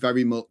find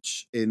very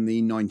much in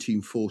the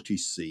 1940s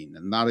scene,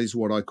 and that is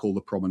what I call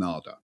the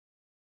promenader.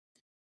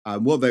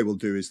 And what they will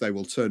do is they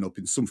will turn up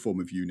in some form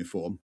of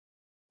uniform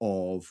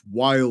of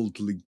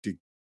wildly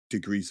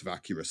degrees of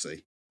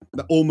accuracy,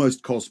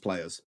 almost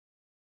cosplayers.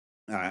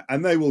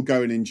 And they will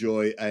go and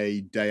enjoy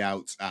a day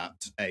out at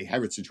a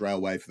heritage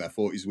railway for their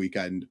 40s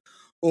weekend,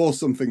 or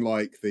something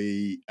like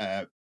the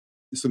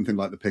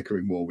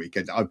Pickering War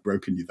weekend. I've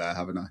broken you there,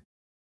 haven't I?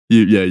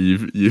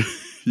 You've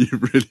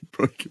really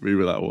broken me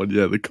with that one.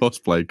 Yeah, the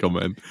cosplay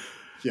comment.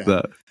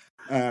 Yeah.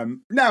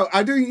 No,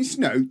 I don't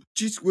know.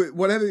 Just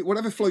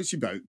whatever floats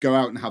your boat, go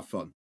out and have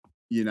fun.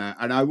 You know,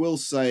 and I will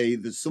say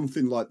that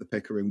something like the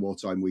Pickering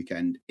Wartime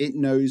Weekend, it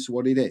knows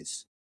what it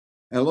is.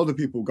 And a lot of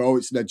people go, oh,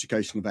 it's an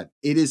educational event.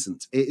 It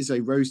isn't. It is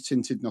a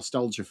rose-tinted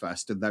nostalgia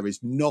fest, and there is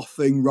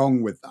nothing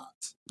wrong with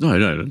that. No,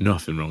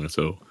 nothing wrong at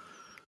all.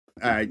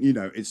 You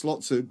know, it's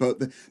lots of,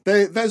 but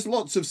there's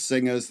lots of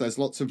singers, there's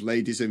lots of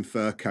ladies in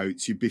fur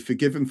coats. You'd be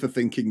forgiven for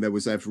thinking there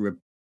was ever a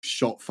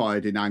shot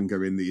fired in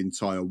anger in the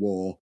entire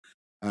war.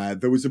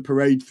 There was a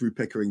parade through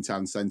Pickering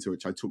Town Centre,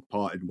 which I took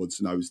part in once,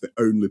 and I was the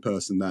only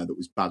person there that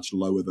was badged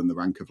lower than the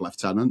rank of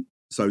lieutenant.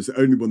 So I was the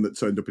only one that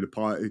turned up in a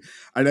party.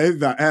 And I had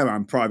that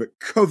airman private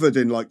covered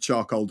in like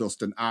charcoal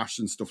dust and ash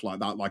and stuff like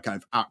that, like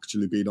I've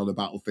actually been on a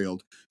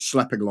battlefield,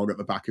 schlepping along at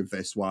the back of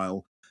this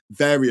while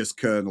various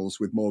colonels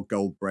with more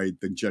gold braid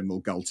than General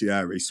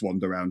Galtieri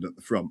swanned around at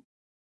the front.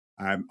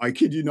 I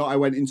kid you not, I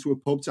went into a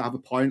pub to have a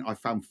pint. I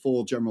found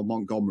 4 General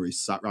Montgomerys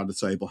sat round a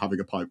table having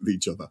a pint with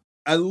each other.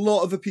 A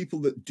lot of the people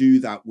that do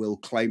that will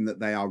claim that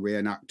they are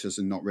reenactors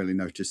and not really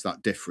notice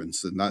that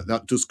difference, and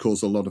that does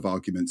cause a lot of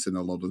arguments in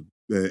a lot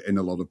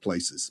of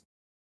places.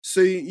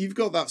 So you've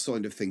got that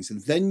side of things,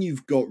 and then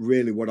you've got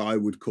really what I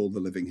would call the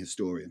living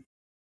historian.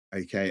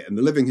 Okay, and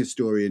the living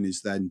historian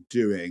is then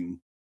doing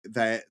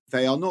they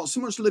are not so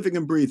much living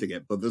and breathing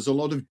it, but there's a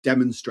lot of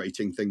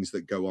demonstrating things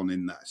that go on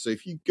in there. So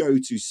if you go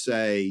to,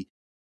 say,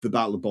 the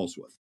Battle of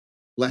Bosworth,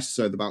 less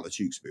so the Battle of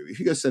Tewkesbury. If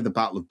you go say the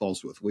Battle of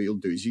Bosworth, what you'll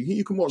do is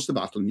you can watch the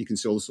battle and you can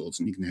see all the swords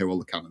and you can hear all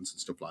the cannons and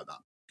stuff like that.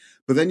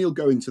 But then you'll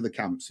go into the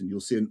camps and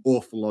you'll see an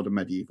awful lot of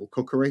medieval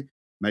cookery,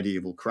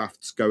 medieval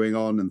crafts going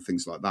on and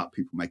things like that.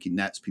 People making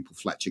nets, people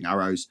fletching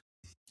arrows,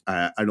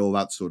 and all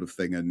that sort of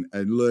thing, and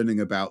learning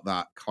about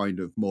that kind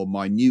of more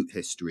minute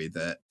history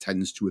that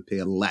tends to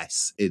appear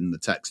less in the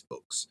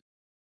textbooks.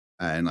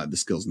 And like the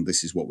skills, and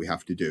this is what we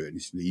have to do. And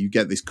you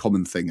get this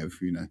common thing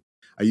of, you know,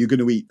 are you going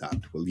to eat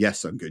that? Well,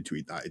 yes, I'm going to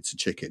eat that. It's a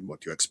chicken.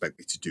 What do you expect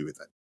me to do with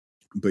it?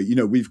 But, you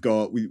know, we've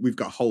got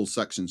whole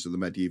sections of the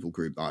medieval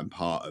group that I'm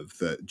part of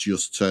that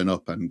just turn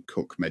up and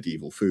cook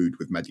medieval food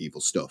with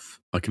medieval stuff.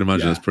 I can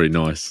imagine it's pretty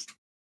nice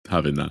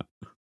having that.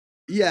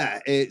 Yeah,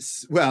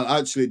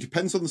 actually, it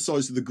depends on the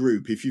size of the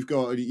group. If you've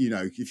got, you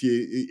know,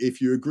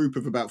 if you're a group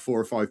of about 4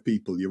 or 5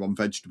 people, you're on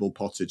vegetable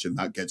pottage and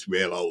that gets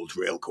real old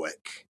real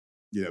quick.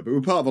 You know, but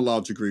we're part of a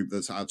larger group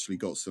that's actually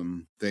got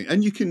some thing.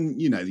 And you can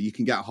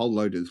get a whole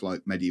load of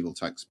like medieval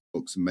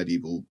textbooks and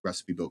medieval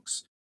recipe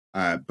books,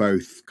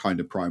 both kind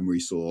of primary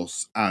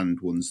source and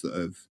ones that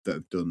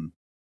have done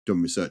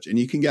research. And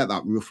you can get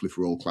that roughly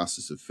for all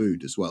classes of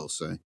food as well.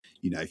 So,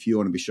 you know, if you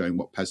want to be showing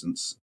what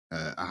peasants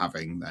are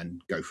having, then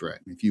go for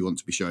it. And if you want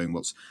to be showing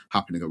what's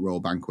happening at royal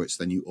banquets,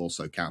 then you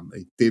also can.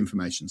 The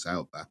information's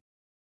out there.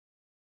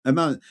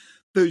 And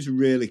those are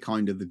really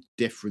kind of the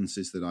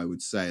differences that I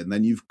would say. And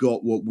then you've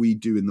got what we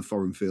do in the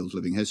Foreign Field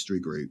Living History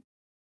group,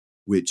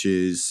 which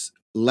is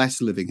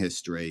less living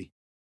history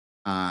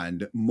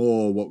and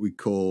more what we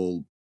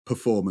call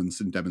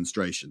performance and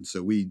demonstration.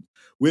 So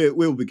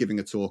we'll be giving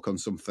a talk on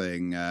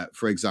something.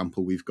 For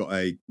example, we've got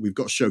a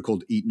show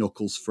called Eat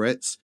Knuckles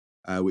Fritz,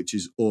 which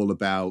is all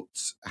about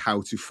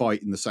how to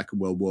fight in the Second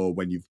World War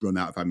when you've run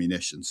out of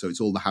ammunition. So it's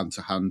all the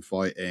hand-to-hand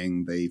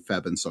fighting, the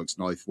Fairbairn Sykes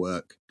knife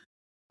work,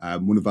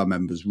 One of our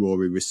members,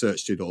 Rory,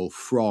 researched it all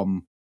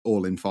from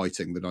All in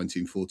Fighting, the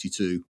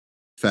 1942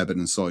 Fairbairn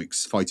and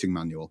Sykes fighting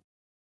manual.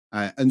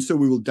 And so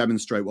we will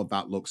demonstrate what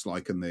that looks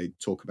like, and they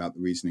talk about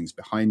the reasonings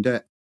behind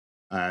it.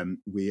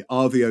 We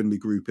are the only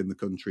group in the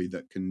country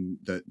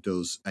that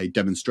does a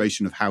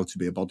demonstration of how to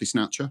be a body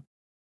snatcher.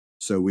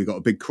 So we got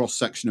a big cross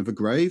section of a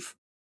grave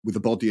with a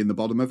body in the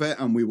bottom of it,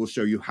 and we will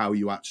show you how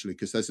you actually,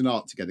 because there's an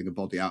art to getting a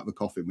body out of a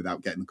coffin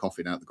without getting the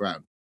coffin out of the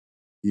ground.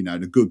 You know,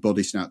 and a good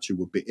body snatcher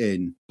would be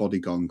in, body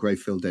gone, grave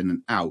filled in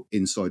and out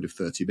inside of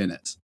 30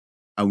 minutes.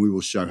 And we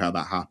will show how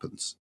that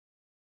happens.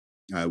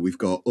 We've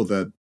got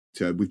other,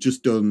 we've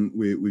just done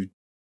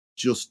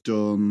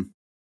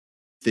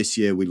this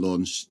year, we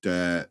launched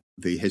the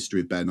history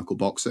of bare knuckle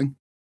boxing.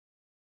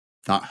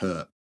 That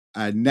hurt.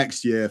 And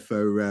next year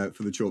for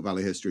the Chalk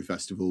Valley History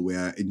Festival, we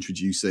are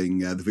introducing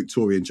the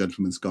Victorian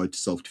Gentleman's Guide to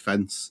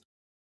Self-Defense.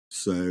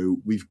 So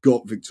we've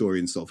got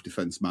Victorian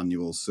self-defense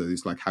manuals. So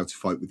it's like how to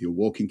fight with your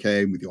walking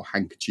cane, with your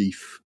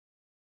handkerchief,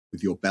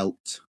 with your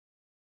belt,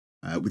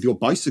 with your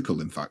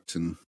bicycle, in fact,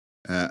 and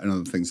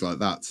other things like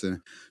that.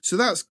 So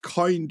that's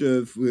kind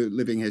of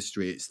living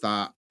history. It's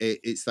that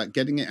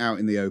getting it out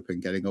in the open,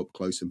 getting up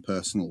close and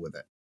personal with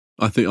it.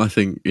 I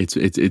think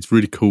it's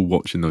really cool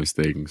watching those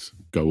things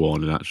go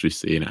on and actually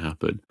seeing it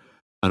happen.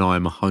 And I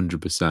am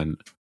 100%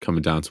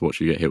 coming down to watch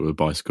you get hit with a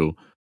bicycle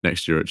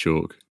next year at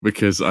Chalk,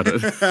 because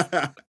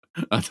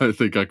I don't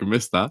think I can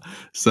miss that.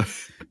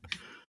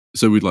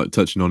 So we'd like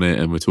touching on it,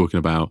 and we're talking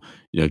about,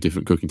 you know,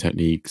 different cooking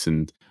techniques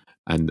and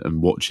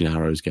watching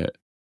arrows get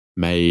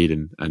made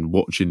and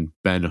watching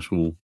bare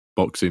knuckle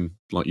boxing,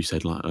 like you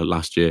said, like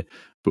last year.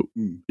 But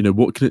you know,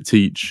 what can it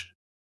teach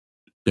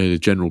the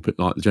general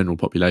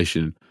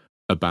population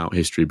about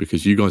history?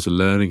 Because you guys are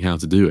learning how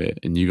to do it,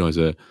 and you guys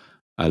are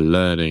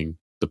learning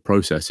the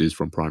processes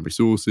from primary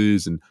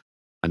sources and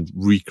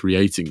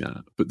recreating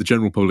that. But the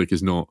general public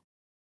is not.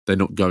 They're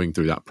not going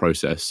through that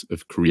process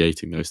of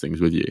creating those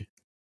things with you.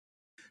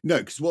 No,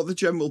 because what the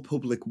general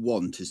public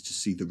want is to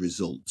see the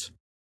result.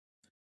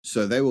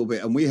 So they will be,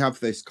 and we have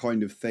this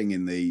kind of thing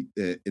in the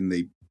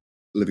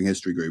Living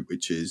History group,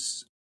 which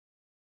is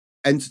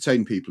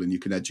entertain people and you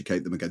can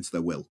educate them against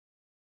their will.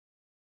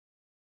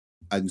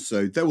 And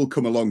so they will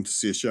come along to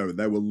see a show and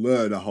they will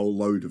learn a whole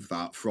load of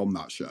that from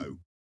that show.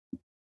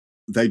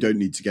 They don't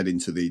need to get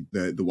into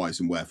the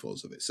whys and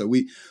wherefores of it. So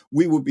we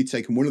would be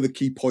taking one of the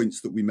key points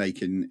that we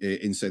make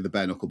in say the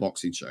bare knuckle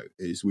boxing show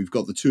is we've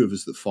got the two of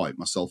us that fight,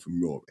 myself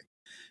and Rory.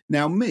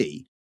 Now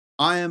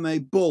I am a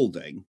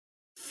balding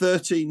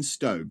 13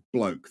 stone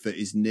bloke that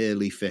is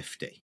nearly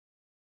 50.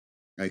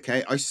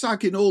 Okay, I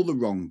sag in all the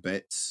wrong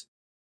bits.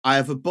 I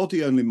have a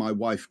body only my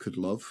wife could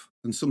love,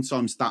 and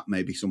sometimes that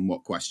may be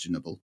somewhat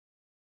questionable.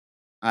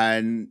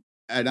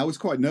 And I was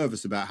quite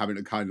nervous about having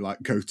to kind of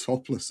like go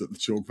topless at the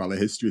Chalk Valley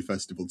History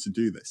Festival to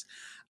do this.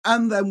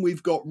 And then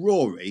we've got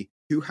Rory,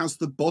 who has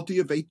the body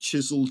of a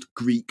chiseled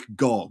Greek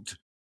god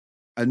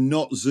and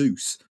not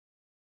Zeus.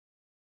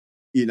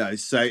 You know,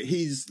 so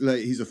he's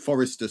a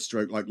forester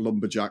stroke, like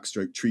lumberjack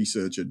stroke tree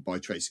surgeon by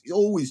trade. He's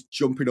always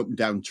jumping up and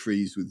down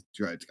trees with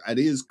dread. And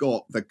he has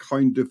got the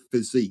kind of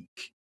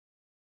physique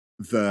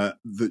that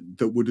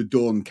would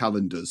adorn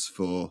calendars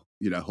for,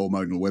 you know,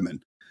 hormonal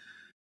women.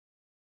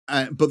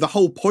 But the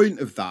whole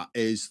point of that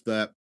is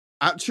that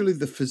actually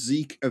the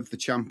physique of the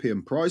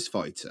champion prize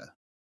fighter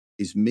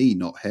is me,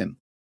 not him,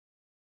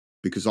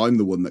 because I'm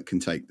the one that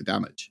can take the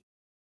damage.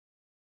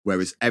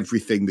 Whereas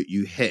everything that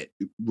you hit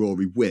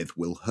Rory with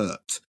will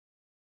hurt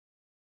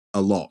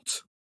a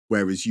lot.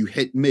 Whereas you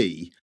hit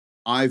me,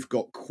 I've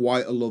got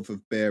quite a love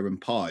of beer and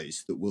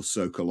pies that will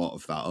soak a lot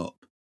of that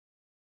up.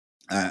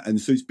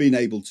 And so it's been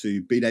able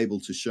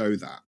to show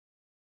that.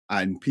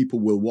 And people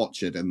will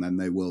watch it, and then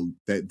they will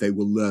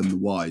learn the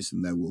whys,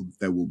 and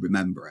they will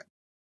remember it.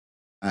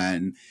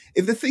 And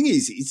if the thing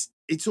is,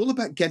 it's all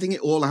about getting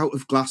it all out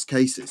of glass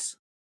cases.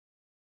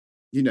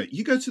 You know,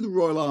 you go to the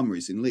Royal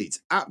Armouries in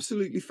Leeds,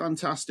 absolutely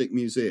fantastic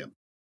museum.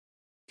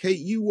 Okay,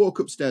 you walk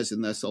upstairs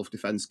in their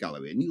self-defense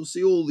gallery, and you'll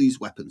see all these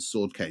weapons,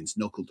 sword canes,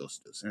 knuckle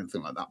dusters,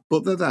 anything like that.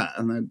 But they're there,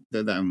 and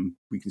they're there, and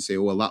we can say,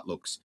 oh, well, that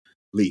looks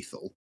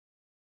lethal.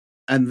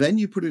 And then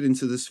you put it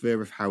into the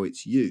sphere of how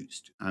it's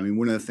used. I mean,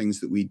 one of the things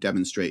that we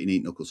demonstrate in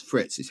Eat Knuckles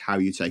Fritz is how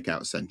you take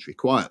out a sentry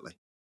quietly.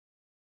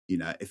 You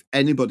know, if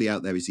anybody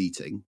out there is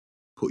eating,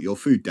 put your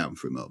food down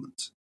for a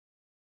moment.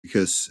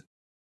 Because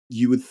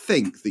you would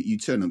think that you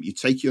turn up, you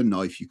take your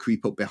knife, you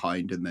creep up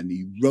behind, and then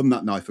you run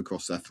that knife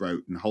across their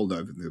throat and hold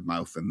over their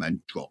mouth and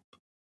then drop.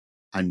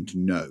 And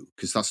no,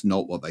 because that's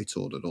not what they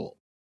taught at all.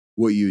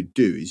 What you would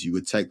do is you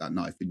would take that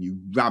knife and you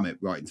ram it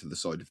right into the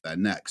side of their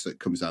neck so it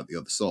comes out the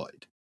other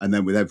side. And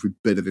then with every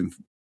bit of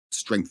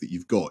strength that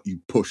you've got,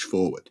 you push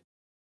forward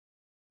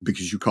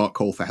because you can't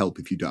call for help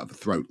if you don't have a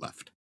throat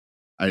left.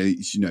 And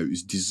it's, you know,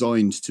 it's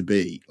designed to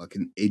be like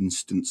an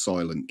instant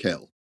silent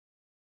kill.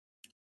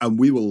 And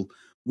we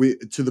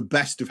to the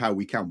best of how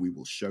we can, we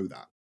will show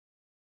that.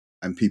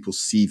 And people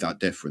see that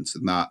difference,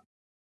 and that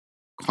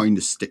kind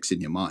of sticks in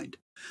your mind.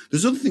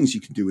 There's other things you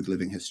can do with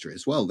living history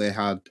as well. They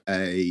had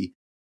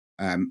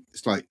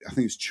it's like, I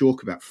think it's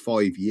Chalk about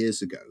 5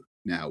 years ago.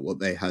 now, what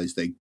they had is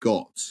they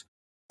got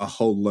a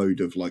whole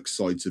load of like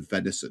sides of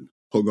venison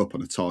hung up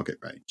on a target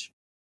range.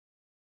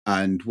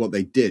 And what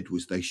they did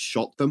was they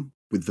shot them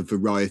with the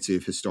variety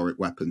of historic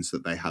weapons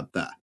that they had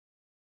there.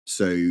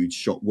 So you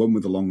shot one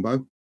with a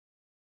longbow,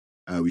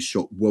 we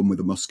shot one with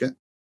a musket,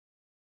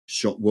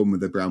 shot one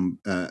with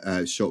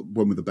a shot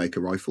one with a Baker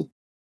rifle,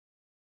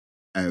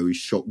 we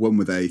shot one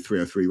with a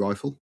 303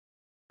 rifle,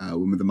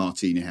 one with a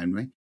Martini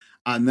Henry,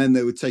 and then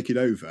they would take it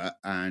over.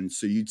 And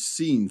so you'd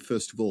seen,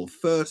 first of all,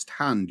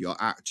 firsthand, you're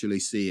actually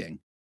seeing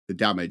the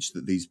damage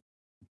that these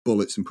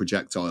bullets and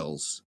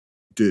projectiles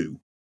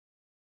do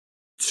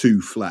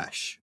to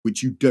flesh,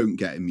 which you don't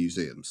get in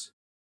museums.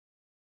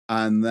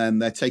 And then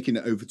they're taking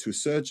it over to a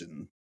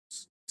surgeon's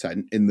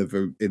tent in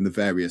the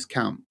various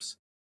camps.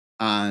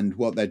 And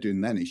what they're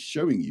doing then is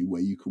showing you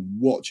where you can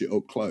watch it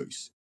up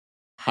close,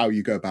 how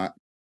you go about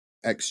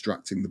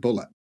extracting the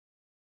bullet.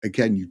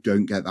 Again, you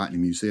don't get that in a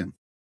museum.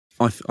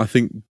 I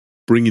think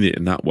bringing it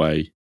in that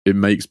way, it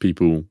makes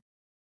people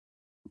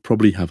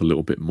probably have a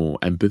little bit more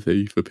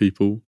empathy for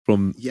people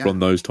from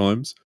those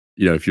times.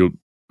 You know, if you're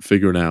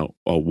figuring out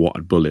what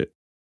a bullet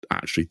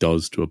actually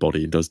does to a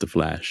body and does to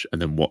flesh,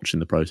 and then watching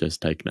the process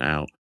taking it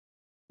out,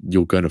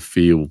 you're going to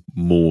feel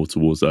more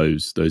towards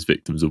those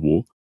victims of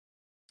war.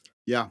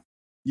 Yeah.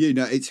 You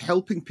know, it's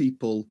helping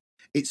people.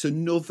 It's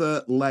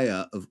another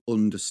layer of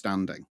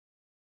understanding.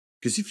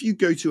 Because if you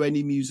go to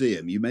any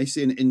museum, you may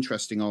see an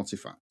interesting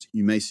artifact,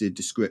 you may see a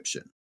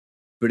description.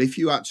 But if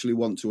you actually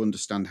want to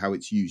understand how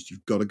it's used,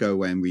 you've got to go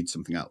away and read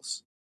something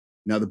else.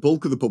 Now, the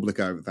bulk of the public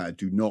out there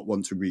do not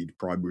want to read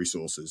primary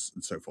sources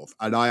and so forth.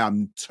 And I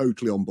am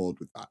totally on board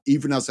with that.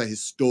 Even as a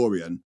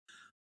historian,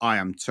 I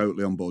am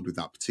totally on board with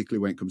that,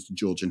 particularly when it comes to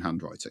Georgian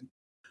handwriting.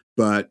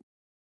 But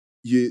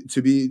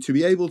to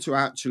be able to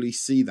actually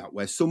see that,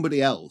 where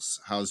somebody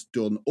else has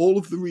done all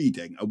of the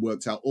reading and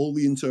worked out all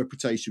the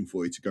interpretation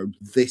for you to go,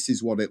 this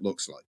is what it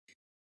looks like.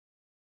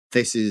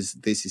 This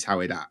is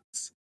how it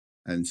acts.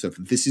 And so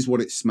this is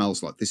what it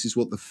smells like. This is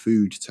what the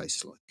food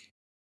tastes like.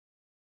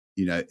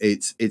 You know,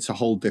 it's a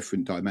whole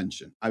different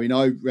dimension. I mean,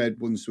 I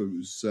read once where it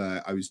was,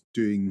 I was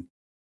doing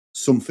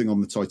something on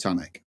the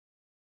Titanic.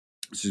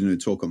 This is going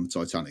to talk on the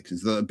Titanic.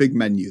 There's a big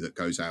menu that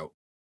goes out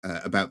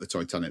about the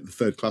Titanic, the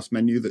third class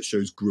menu that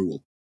shows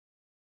gruel.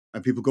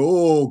 And people go,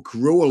 oh,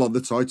 gruel on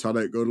the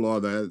Titanic, good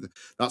Lord.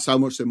 That's how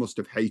much they must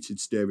have hated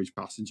steerage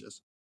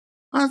passengers.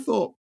 I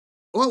thought,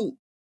 well,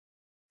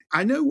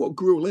 I know what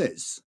gruel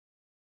is,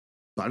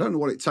 but I don't know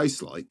what it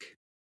tastes like.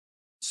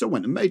 So I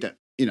went and made it.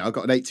 You know, I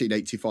got an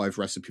 1885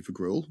 recipe for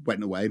gruel,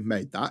 went away,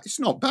 made that. It's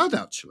not bad,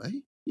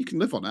 actually. You can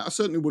live on it. I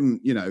certainly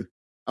wouldn't, you know,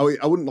 I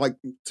wouldn't like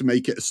to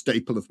make it a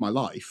staple of my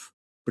life,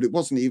 but it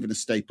wasn't even a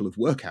staple of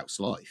workhouse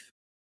life.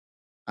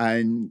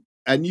 And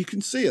you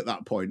can see at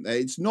that point,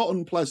 it's not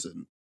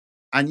unpleasant.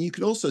 And you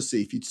can also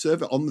see if you'd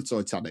serve it on the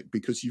Titanic,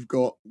 because you've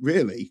got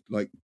really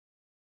like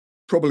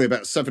probably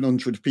about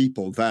 700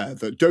 people there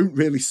that don't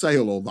really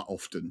sail all that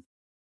often.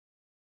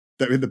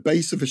 They're in the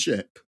base of a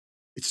ship.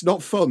 It's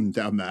not fun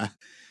down there.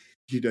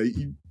 You know,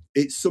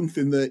 it's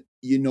something that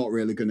you're not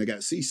really going to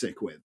get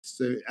seasick with.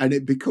 So, and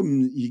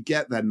you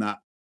get then that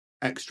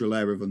extra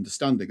layer of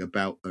understanding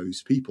about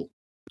those people.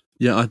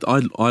 Yeah,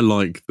 I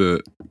like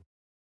that.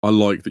 I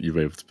like that you're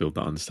able to build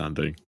that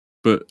understanding.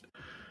 But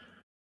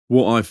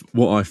what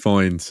I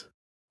find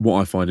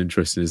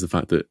interesting is the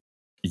fact that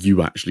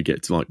you actually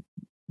get to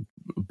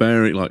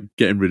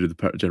getting rid of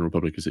the general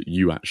public is that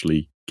you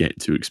actually get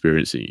to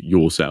experience it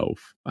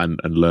yourself and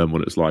learn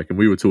what it's like. And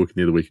we were talking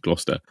the other week at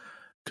Gloucester,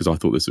 because I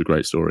thought this was a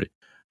great story.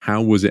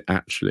 How was it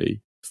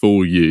actually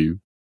for you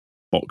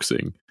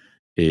boxing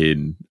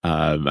in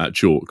at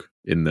Chalk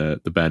in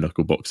the bare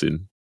knuckle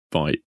boxing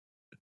fight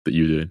that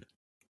you were doing?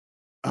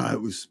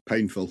 It was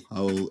painful,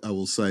 I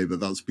will say,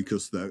 but that's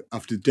because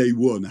after day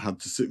one, I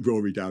had to sit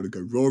Rory down and go,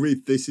 Rory,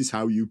 this is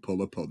how you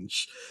pull a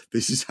punch.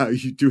 This is how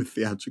you do a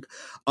theatrical.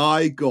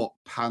 I got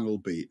panel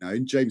beat. Now,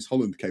 and James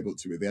Holland came up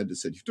to me at the end and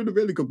said, you've done a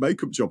really good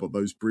makeup job on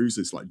those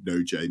bruises. Like,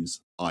 no,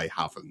 James, I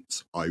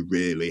haven't. I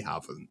really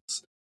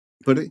haven't.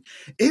 But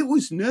it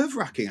was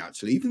nerve-wracking,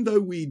 actually, even though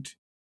we'd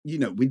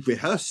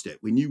rehearsed it.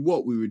 We knew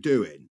what we were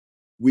doing.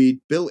 We'd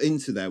built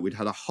into there, we'd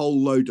had a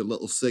whole load of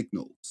little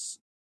signals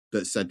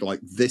that said, like,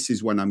 this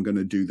is when I'm going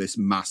to do this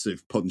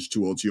massive punch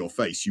towards your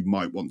face. You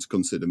might want to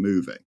consider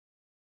moving.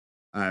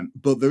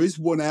 But there is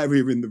one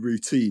area in the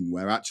routine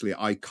where actually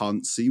I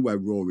can't see where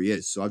Rory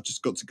is. So I've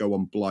just got to go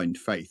on blind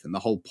faith. And the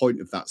whole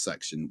point of that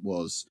section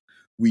was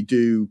we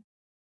do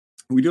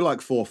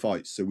like 4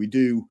 fights. So we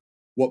do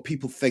what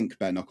people think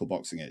bare knuckle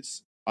boxing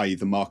is, i.e.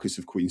 the Marquis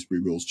of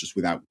Queensberry rules, just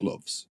without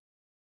gloves.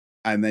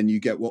 And then you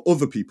get what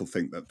other people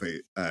think that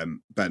the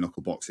bare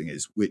knuckle boxing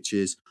is, which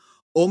is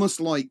almost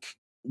like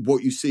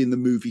what you see in the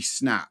movie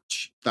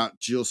Snatch, that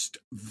just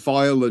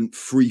violent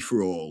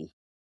free-for-all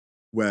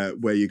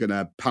where you're going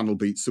to panel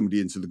beat somebody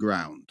into the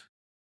ground.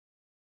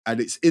 And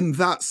it's in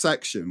that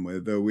section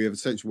where we have a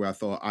section where I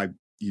thought I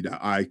need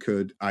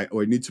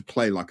to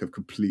play like I've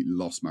completely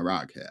lost my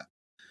rag here.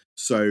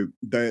 So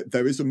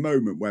there is a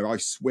moment where I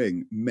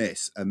swing,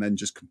 miss, and then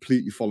just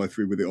completely follow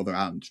through with the other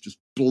hand, just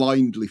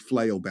blindly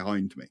flail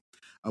behind me.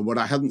 And what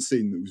I hadn't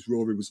seen was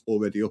Rory was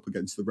already up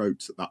against the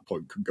ropes at that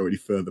point, couldn't go any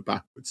further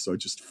backwards. So I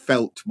just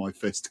felt my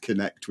fist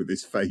connect with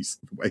his face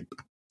on the way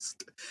back.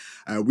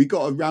 We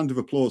got a round of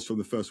applause from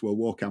the First World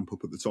War camp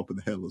up at the top of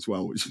the hill as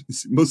well, which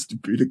must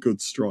have been a good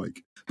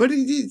strike. But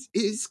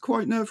it's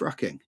quite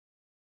nerve-wracking.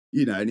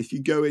 And if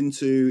you go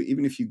into,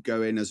 even if you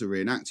go in as a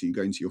reenactor, you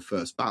go into your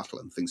first battle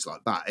and things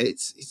like that,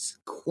 it's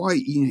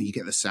quite, you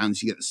get the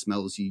sounds, you get the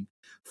smells,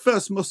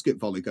 first musket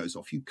volley goes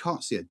off, you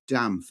can't see a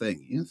damn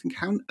thing. You think,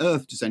 how on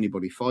earth does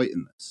anybody fight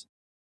in this?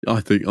 I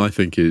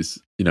think it's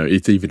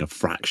even a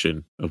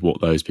fraction of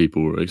what those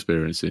people were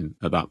experiencing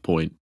at that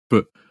point.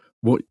 But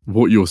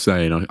what you're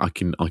saying, I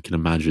can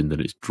imagine that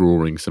it's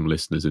drawing some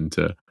listeners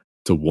into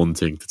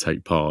wanting to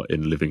take part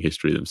in living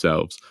history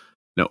themselves.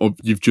 Now,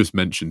 you've just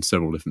mentioned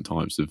several different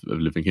types of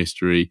living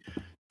history,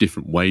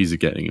 different ways of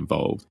getting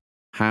involved.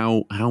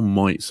 How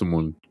might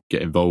someone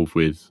get involved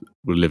with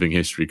living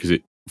history? Because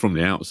from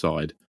the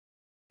outside,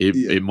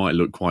 it might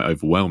look quite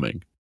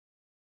overwhelming.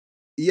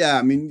 Yeah,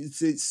 I mean,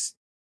 it's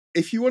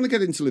if you want to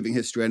get into living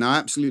history, and I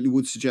absolutely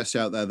would suggest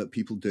out there that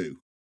people do,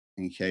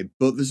 okay,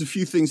 but there's a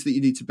few things that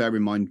you need to bear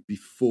in mind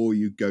before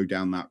you go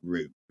down that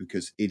route,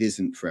 because it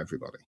isn't for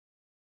everybody.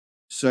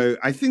 So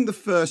I think the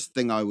first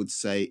thing I would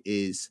say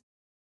is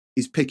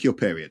pick your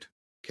period.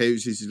 Okay,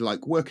 this is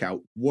like work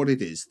out what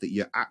it is that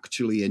you're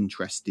actually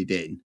interested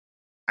in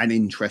and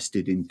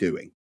interested in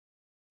doing.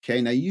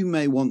 Okay, now you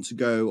may want to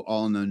go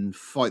on and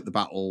fight the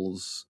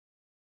battles,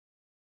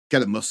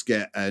 get a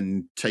musket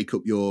and take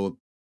up your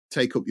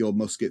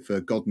musket for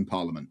God and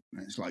Parliament.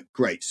 And it's like,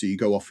 great. So you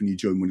go off and you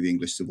join one of the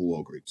English Civil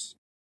War groups.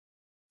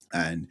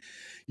 And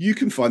you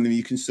can find them,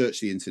 you can search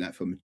the internet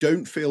for them.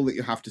 Don't feel that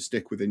you have to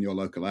stick within your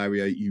local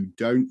area. You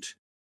don't.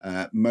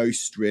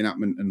 Most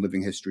reenactment and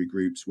living history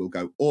groups will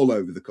go all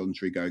over the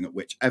country, going at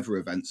whichever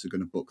events are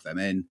going to book them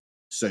in.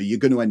 So you're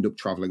going to end up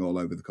traveling all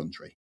over the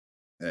country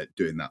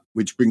doing that,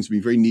 which brings me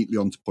very neatly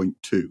on to point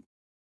 2.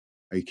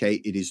 Okay,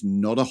 it is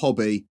not a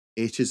hobby.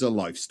 It is a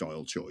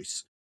lifestyle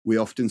choice. We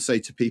often say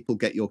to people,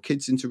 get your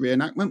kids into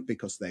reenactment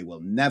because they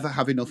will never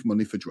have enough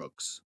money for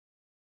drugs.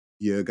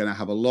 You're going to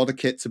have a lot of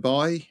kit to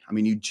buy. I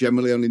mean, you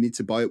generally only need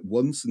to buy it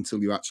once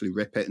until you actually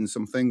rip it in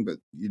something. But,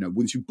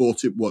 once you've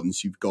bought it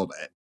once, you've got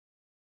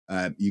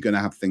it. You're going to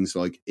have things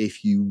like,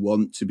 if you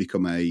want to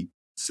become a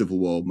Civil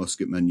War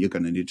musketman, you're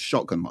going to need a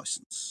shotgun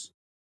license.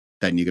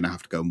 Then you're going to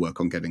have to go and work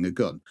on getting a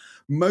gun.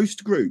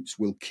 Most groups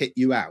will kit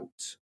you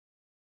out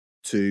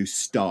to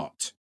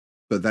start,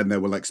 but then they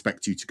will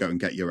expect you to go and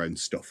get your own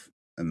stuff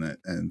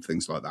and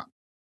things like that.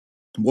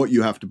 What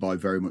you have to buy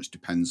very much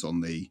depends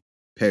on the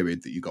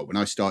period that you got. When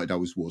I started, I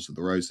was Wars of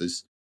the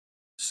Roses.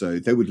 So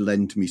they would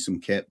lend me some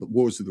kit, but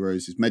Wars of the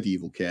Roses,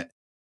 medieval kit,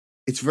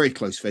 it's very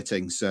close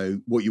fitting.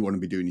 So what you want to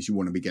be doing is you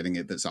want to be getting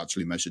it that's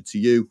actually measured to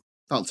you.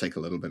 That'll take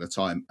a little bit of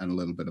time and a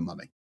little bit of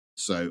money.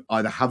 So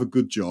either have a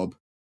good job,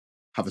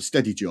 have a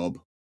steady job,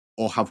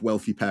 or have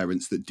wealthy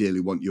parents that dearly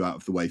want you out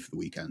of the way for the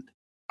weekend.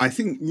 I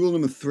think rule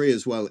number 3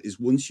 as well is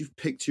once you've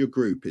picked your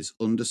group is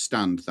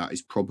understand that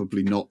is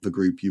probably not the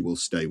group you will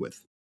stay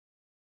with.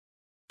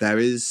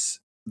 There's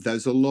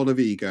a lot of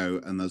ego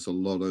and there's a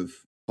lot of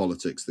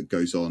politics that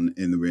goes on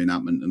in the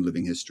reenactment and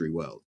living history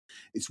world.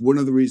 It's one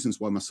of the reasons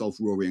why myself,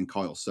 Rory and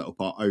Kyle set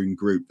up our own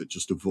group that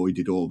just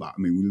avoided all that.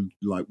 I mean,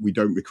 we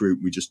don't recruit,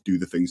 we just do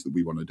the things that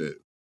we want to do.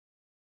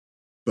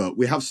 But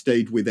we have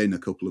stayed within a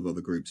couple of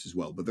other groups as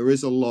well. But there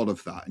is a lot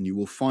of that. And you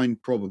will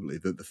find probably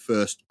that the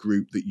first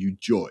group that you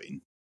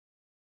join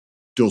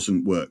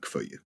doesn't work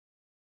for you.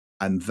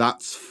 And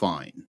that's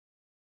fine.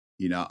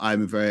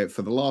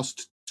 For the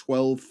last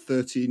 12,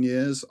 13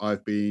 years,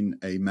 I've been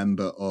a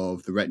member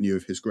of the retinue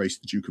of His Grace,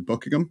 the Duke of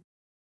Buckingham.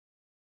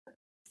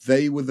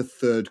 They were the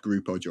third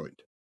group I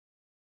joined.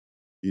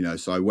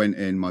 So I went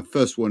in, my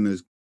first one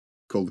is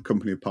called the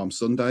Company of Palm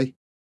Sunday.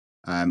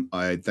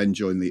 I then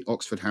joined the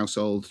Oxford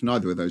household.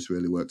 Neither of those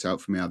really worked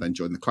out for me. I then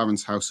joined the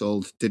Clarence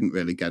household. Didn't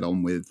really get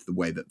on with the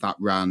way that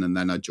ran. And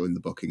then I joined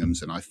the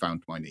Buckinghams and I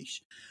found my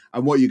niche.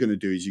 And what you're going to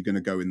do is you're going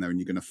to go in there and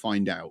you're going to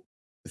find out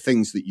the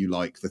things that you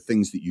like, the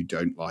things that you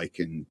don't like.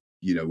 And,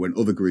 when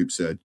other groups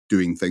are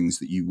doing things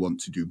that you want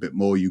to do a bit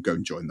more, you go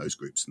and join those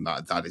groups. And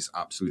that is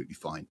absolutely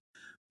fine.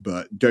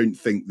 But don't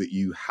think that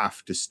you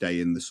have to stay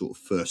in the sort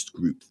of first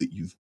group that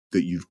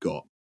you've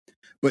got.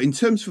 But in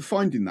terms of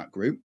finding that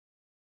group,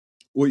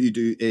 what you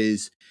do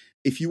is,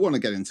 if you want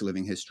to get into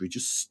living history,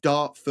 just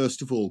start,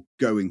 first of all,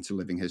 going to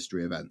living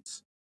history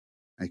events.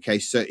 Okay,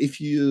 so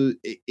if you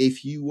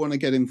want to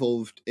get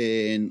involved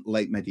in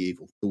late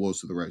medieval, the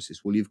Wars of the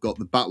Roses, well, you've got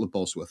the Battle of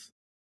Bosworth,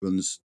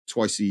 runs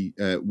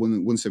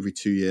once every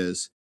 2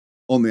 years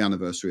on the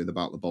anniversary of the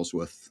Battle of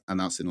Bosworth, and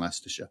that's in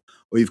Leicestershire.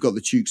 Or you've got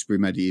the Tewkesbury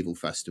Medieval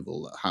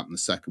Festival that happened the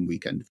second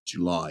weekend of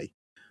July.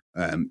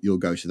 You'll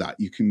go to that.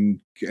 You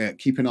can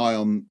keep an eye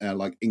on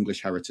like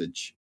English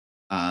Heritage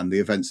and the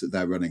events that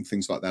they're running,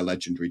 things like their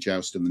Legendary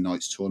Joust and the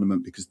Knights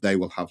Tournament, because they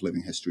will have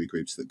living history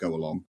groups that go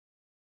along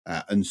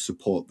and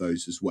support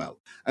those as well.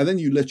 And then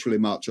you literally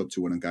march up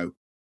to one and go,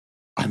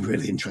 I'm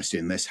really interested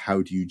in this.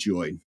 How do you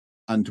join?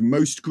 And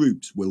most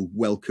groups will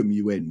welcome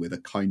you in with a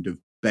kind of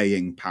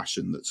baying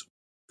passion that's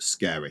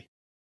scary,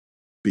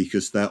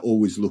 because they're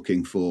always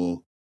looking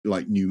for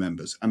like new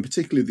members. And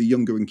particularly the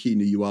younger and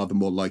keener you are, the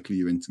more likely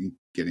you're into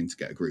getting to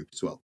get a group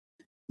as well.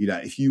 You know,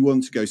 if you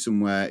want to go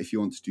somewhere, if you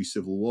want to do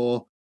Civil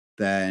War,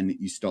 then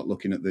you start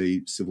looking at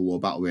the Civil War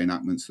battle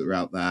reenactments that are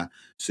out there.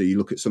 So you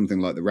look at something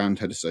like the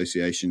Roundhead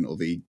Association or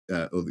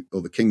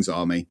the King's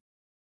Army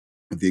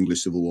of the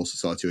English Civil War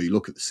Society, or you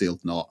look at the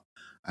Sealed Knot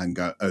and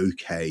go,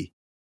 okay,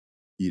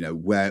 you know,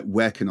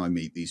 where can I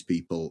meet these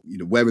people? You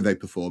know, where are they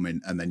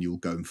performing? And then you'll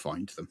go and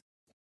find them.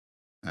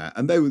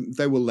 And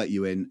they will let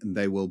you in, and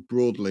they will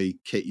broadly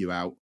kit you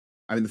out.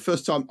 I mean, the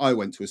first time I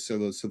went to a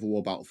Civil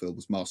War battlefield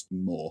was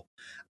Marston Moor,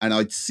 and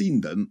I'd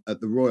seen them at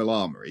the Royal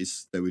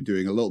Armouries. They were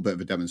doing a little bit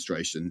of a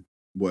demonstration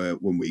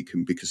one week,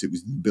 and because it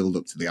was the build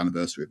up to the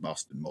anniversary of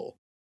Marston Moor.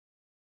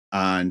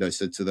 And I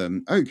said to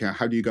them, okay,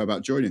 how do you go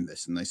about joining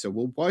this? And they said,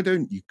 well, why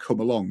don't you come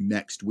along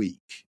next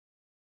week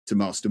to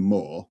Marston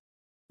Moor?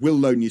 We'll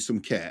loan you some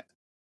kit.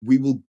 We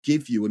will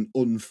give you an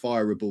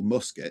unfireable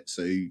musket,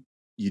 so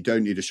you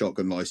don't need a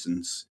shotgun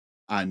license,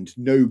 and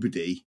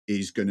nobody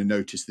is going to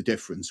notice the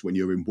difference when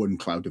you're in one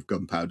cloud of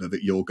gunpowder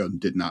that your gun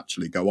didn't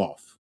actually go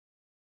off.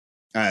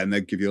 And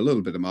they'll give you a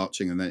little bit of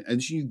marching, and then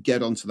as you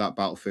get onto that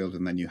battlefield,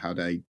 and then you had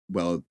a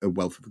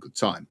wealth of a good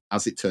time.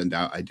 As it turned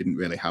out, I didn't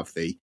really have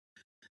the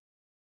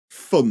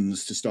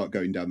funds to start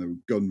going down the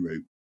gun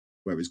route,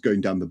 whereas going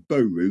down the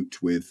bow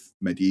route with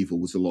medieval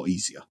was a lot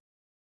easier.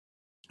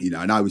 You know,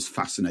 and I was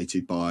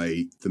fascinated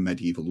by the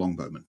medieval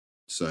longbowmen.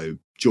 So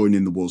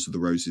joining the Wars of the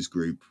Roses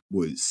group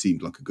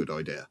seemed like a good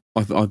idea.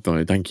 I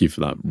thank you for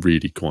that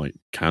really quite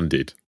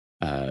candid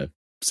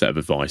set of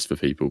advice for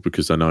people,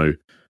 because I know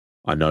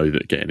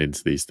that getting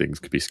into these things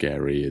could be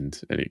scary and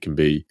it can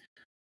be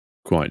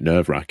quite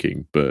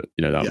nerve-wracking, but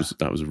you know,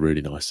 that was a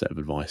really nice set of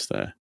advice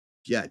there.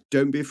 Yeah,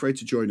 don't be afraid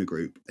to join a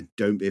group, and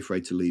don't be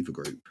afraid to leave a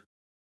group,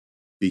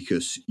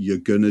 because you're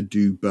gonna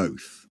do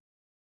both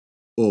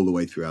all the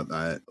way throughout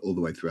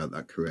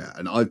that career.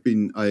 And I've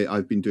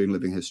been doing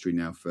living history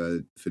now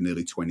for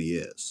nearly 20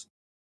 years.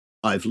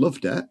 I've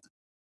loved it,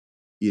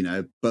 you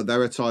know, but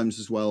there are times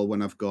as well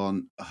when I've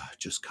gone, oh, I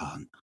just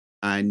can't.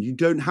 And you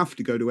don't have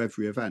to go to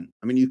every event.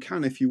 I mean, you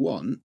can if you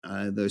want.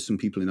 There's some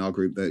people in our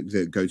group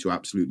that go to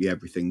absolutely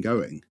everything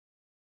going.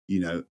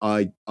 You know,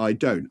 I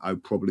don't. I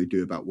probably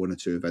do about 1 or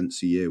 2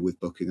 events a year with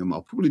Buckingham.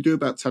 I'll probably do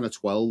about 10 or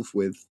 12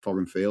 with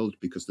Foreign Field,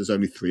 because there's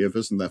only 3 of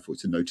us, and therefore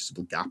it's a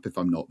noticeable gap if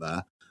I'm not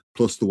there.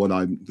 Plus the one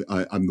I'm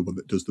the one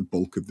that does the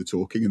bulk of the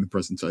talking and the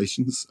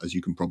presentations, as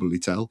you can probably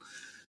tell.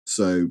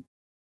 So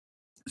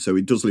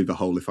it does leave a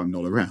hole if I'm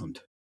not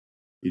around,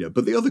 you know.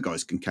 But the other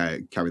guys can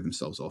carry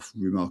themselves off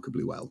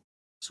remarkably well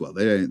as well.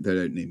 They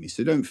don't need me,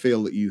 so don't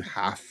feel that you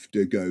have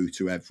to go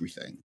to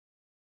everything.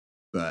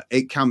 But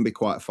it can be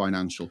quite a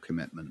financial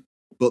commitment,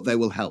 but they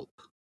will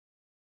help.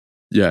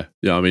 Yeah.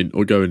 I mean,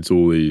 or going to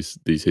all these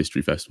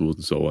history festivals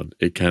and so on,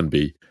 it can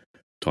be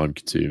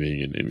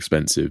time-consuming and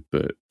expensive,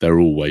 but they're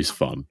always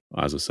fun,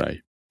 as I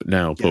say. But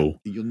now, Paul,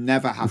 you'll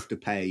never have to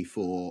pay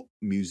for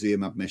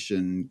museum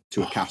admission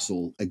to a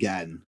castle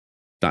again.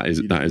 That is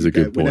a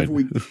good point.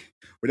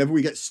 Whenever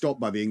we get stopped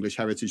by the English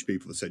heritage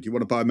people that say, "Do you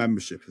want to buy a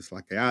membership?" It's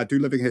like, "Yeah, I do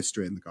living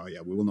history," and the guy,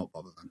 "Yeah, we will not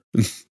bother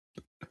then."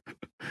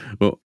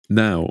 Well,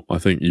 now I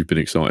think you've been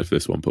excited for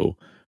this one, Paul.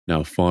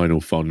 Now,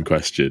 final fun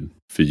question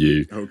for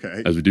you.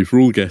 Okay. As we do for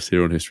all guests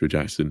here on History of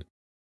Jackson.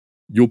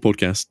 Your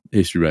podcast,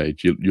 History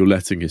Rage, you're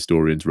letting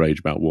historians rage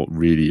about what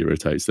really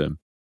irritates them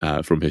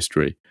from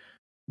history.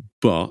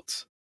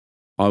 But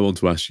I want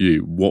to ask you,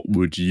 what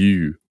would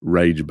you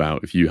rage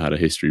about if you had a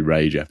History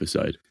Rage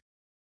episode?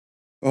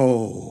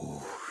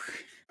 Oh,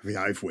 I mean,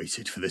 I've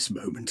waited for this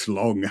moment.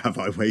 Long have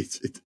I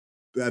waited.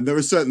 And there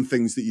are certain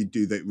things that you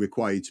do that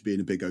require you to be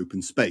in a big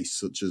open space,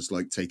 such as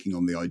like taking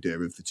on the idea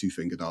of the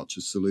 2-fingered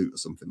archer's salute or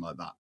something like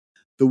that.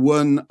 The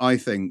one I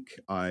think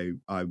I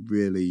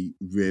really,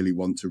 really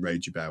want to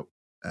rage about,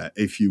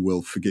 if you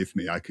will forgive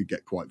me, I could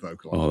get quite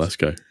vocal on Oh, let's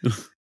go.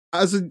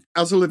 As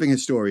a living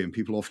historian,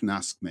 people often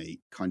ask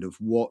me kind of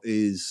what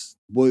if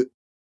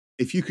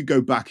you could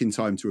go back in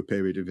time to a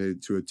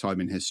time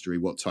in history,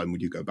 what time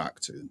would you go back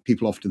to? And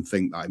people often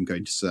think that I'm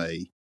going to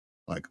say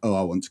like, oh,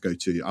 I want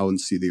to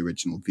see the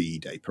original VE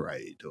Day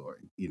parade, or,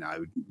 you know, I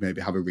would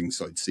maybe have a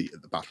ringside seat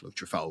at the Battle of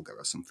Trafalgar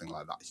or something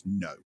like that.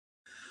 No.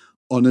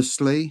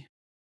 Honestly,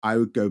 I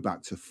would go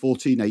back to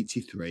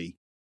 1483,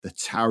 the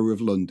Tower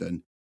of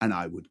London, and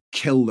I would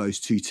kill those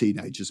 2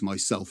 teenagers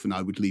myself, and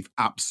I would leave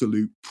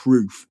absolute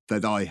proof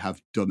that I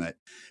have done it,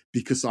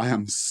 because I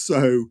am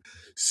so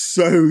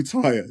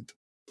tired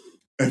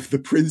of the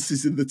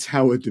princes in the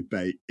Tower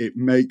debate. It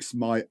makes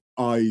my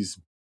eyes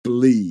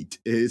bleed.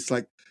 It's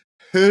like,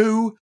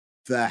 who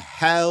the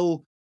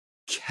hell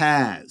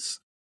cares?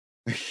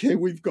 Okay,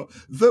 we've got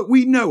that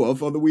we know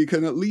of, or that we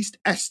can at least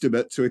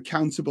estimate to a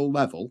countable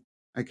level.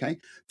 Okay,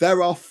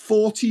 there are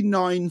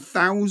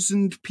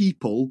 49,000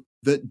 people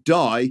that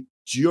die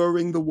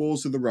during the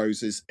Wars of the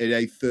Roses in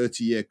a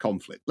 30-year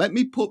conflict. Let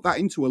me put that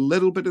into a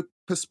little bit of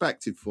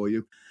perspective for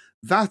you.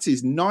 That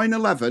is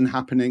 9/11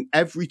 happening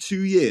every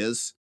 2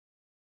 years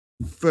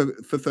for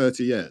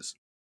 30 years.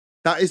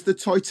 That is the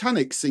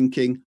Titanic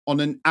sinking on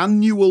an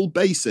annual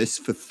basis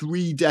for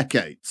 3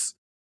 decades.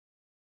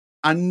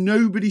 And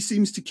nobody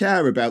seems to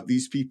care about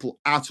these people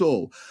at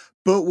all.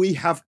 But we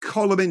have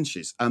column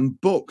inches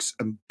and books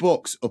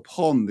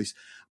upon this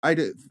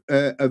idea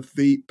of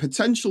the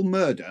potential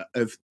murder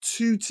of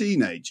 2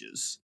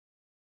 teenagers.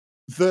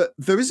 That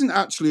there isn't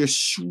actually a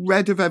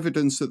shred of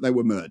evidence that they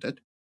were murdered.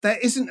 There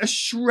isn't a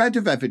shred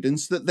of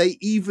evidence that they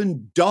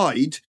even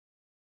died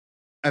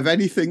of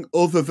anything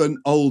other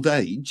than old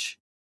age.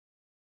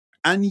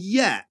 And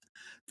yet,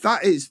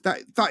 that is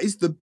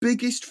the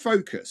biggest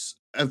focus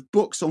of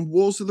books on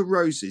Wars of the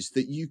Roses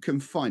that you can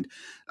find.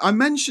 I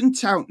mentioned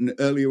Towton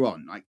earlier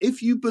on. Like,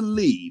 if you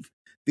believe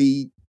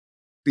the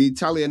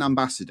Italian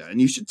ambassador, and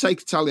you should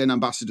take Italian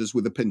ambassadors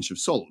with a pinch of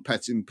salt,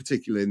 in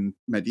particular in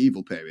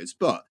medieval periods,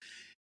 but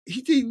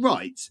he did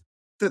write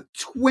that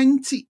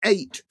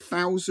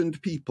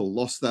 28,000 people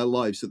lost their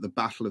lives at the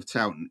Battle of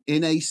Towton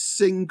in a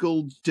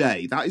single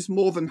day. That is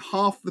more than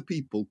half the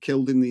people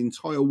killed in the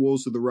entire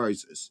Wars of the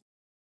Roses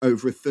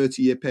over a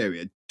 30-year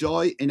period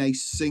die in a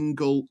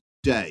single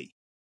day.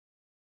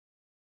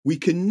 We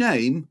can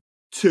name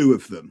 2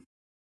 of them,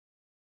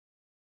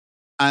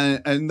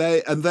 and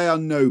they are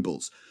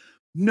nobles.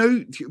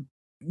 No,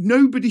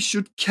 nobody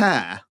should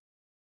care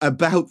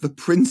about the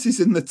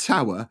princes in the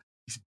tower.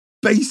 Is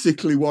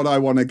basically what I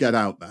want to get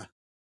out there.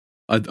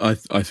 I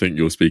think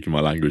you're speaking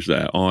my language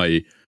there.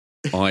 I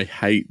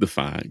hate the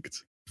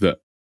fact that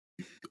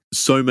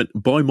so many,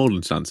 by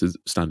modern standards,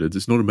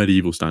 it's not a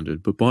medieval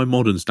standard, but by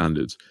modern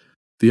standards,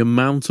 the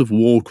amount of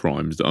war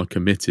crimes that are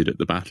committed at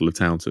the Battle of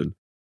Towton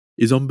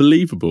is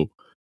unbelievable,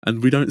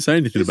 and we don't say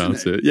anything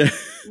about it. Yeah,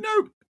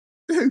 no.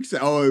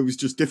 Oh, it was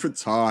just different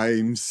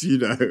times, you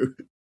know.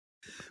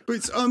 But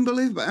it's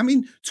unbelievable. I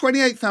mean,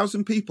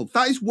 28,000 people.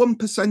 That is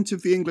 1%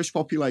 of the English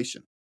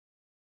population.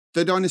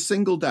 They died in a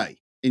single day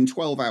in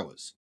 12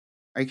 hours.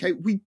 Okay,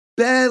 we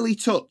barely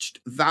touched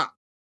that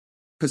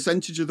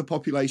percentage of the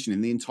population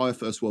in the entire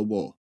First World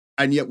War,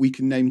 and yet we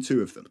can name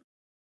 2 of them.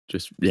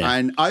 Just, yeah.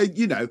 And let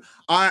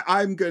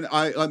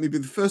me be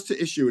the first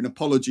to issue an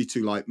apology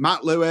to like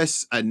Matt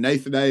Lewis and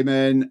Nathan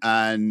Amon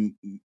and,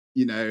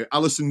 you know,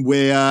 Alison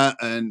Weir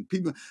and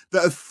people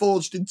that have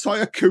forged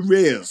entire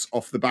careers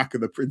off the back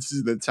of the Princes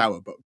of the Tower.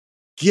 But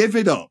give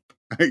it up,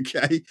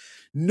 okay?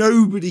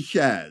 Nobody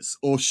cares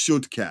or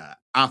should care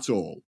at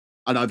all.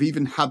 And I've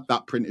even had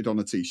that printed on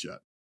a T-shirt.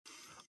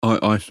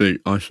 I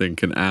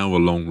think an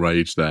hour-long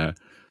rage there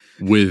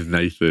with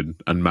Nathan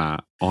and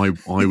Matt. I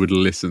would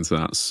listen to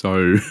that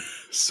so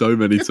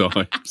many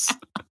times.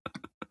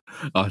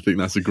 I think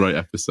that's a great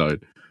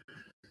episode.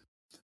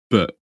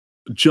 But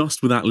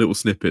just with that little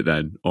snippet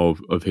then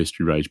of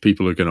History Rage,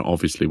 people are going to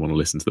obviously want to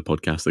listen to the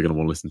podcast. They're going to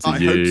want to listen to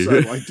you. I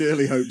hope so. I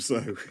dearly hope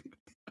so.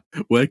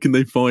 Where can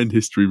they find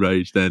History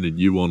Rage then and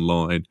you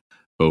online?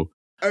 Oh.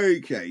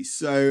 Okay,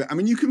 so, I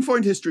mean, you can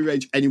find History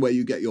Rage anywhere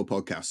you get your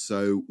podcasts.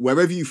 So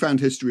wherever you found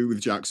History with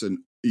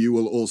Jackson, you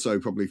will also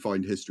probably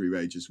find History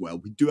Rage as well.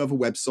 We do have a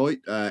website,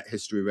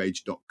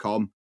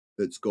 historyrage.com,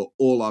 that's got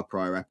all our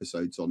prior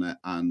episodes on it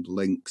and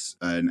links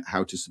and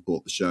how to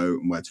support the show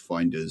and where to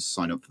find us,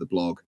 sign up for the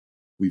blog.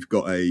 We've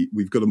got a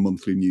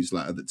monthly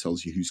newsletter that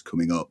tells you who's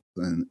coming up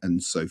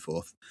and so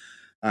forth.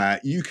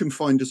 You can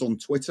find us on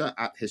Twitter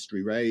at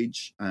History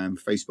Rage,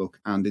 Facebook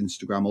and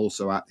Instagram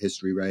also at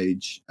History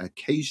Rage,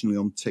 occasionally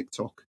on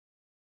TikTok,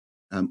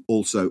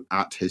 also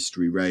at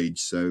History Rage.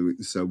 So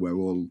we're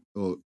all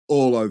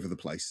over the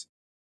place.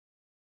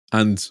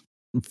 And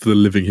for the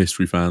living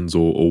history fans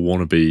or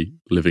wannabe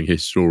living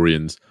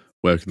historians,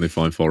 where can they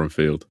find Foreign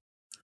Field?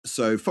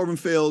 So Foreign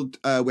Field,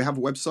 we have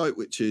a website,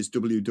 which is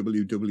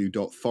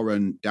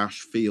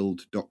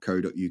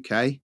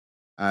www.foreign-field.co.uk.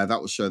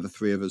 That will show the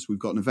 3 of us. We've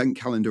got an event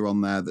calendar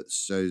on there that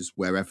shows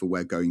wherever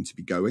we're going to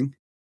be going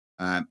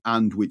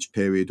and which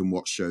period and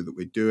what show that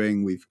we're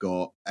doing. We've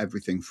got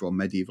everything from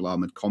medieval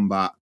armoured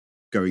combat,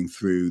 going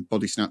through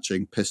body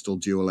snatching, pistol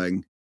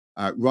duelling,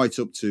 right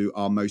up to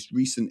our most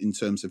recent in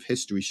terms of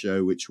history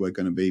show, which we're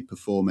going to be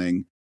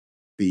performing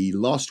the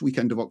last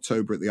weekend of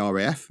October at the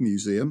RAF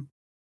Museum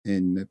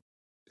in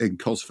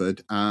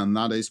Cosford, and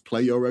that is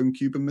Play Your Own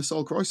Cuban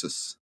Missile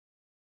Crisis.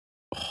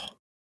 Oh,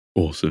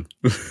 awesome.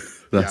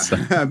 That's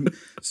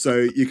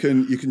so you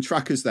can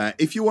track us there.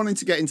 If you're wanting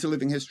to get into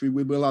living history,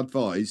 we will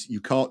advise you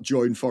can't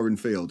join Foreign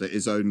Field. It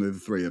is only the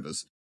 3 of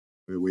us.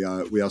 We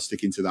are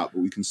sticking to that,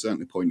 but we can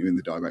certainly point you in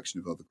the direction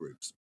of other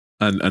groups.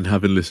 And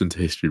having listened to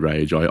History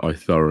Rage, I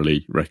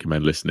thoroughly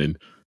recommend listening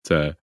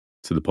to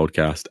the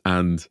podcast.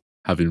 And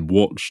having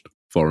watched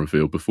Foreign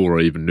Field before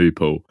I even knew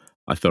Paul,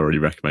 I thoroughly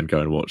recommend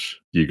going and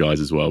watch you guys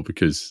as well,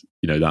 because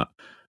you know that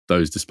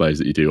those displays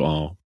that you do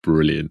are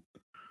brilliant.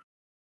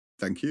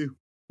 Thank you.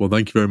 Well,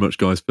 thank you very much,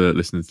 guys, for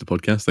listening to the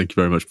podcast. Thank you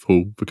very much,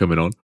 Paul, for coming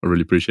on. I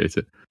really appreciate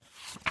it.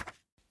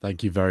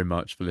 Thank you very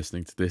much for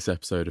listening to this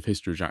episode of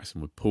History of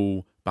Jackson with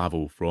Paul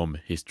Bavill from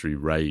History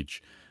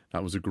Rage.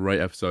 That was a great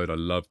episode. I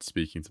loved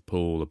speaking to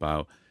Paul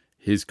about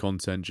his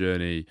content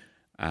journey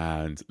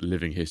and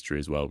living history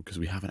as well, because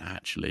we haven't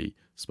actually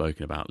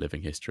spoken about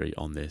living history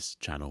on this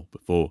channel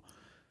before.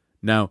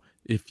 Now,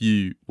 if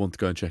you want to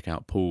go and check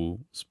out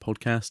Paul's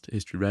podcast,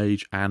 History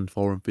Rage and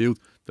Foreign Field,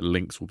 the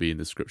links will be in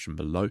the description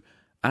below.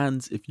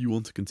 And if you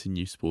want to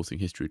continue supporting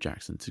History with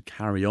Jackson to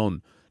carry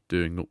on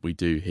doing what we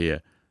do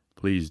here,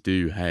 please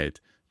do head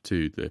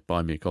to the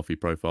Buy Me a Coffee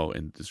profile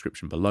in the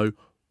description below,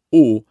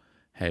 or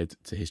head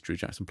to History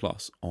Jackson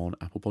Plus on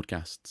Apple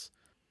Podcasts.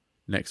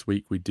 Next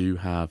week, we do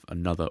have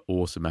another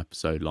awesome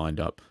episode lined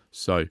up,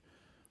 so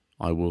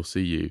I will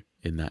see you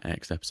in that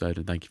next episode,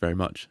 and thank you very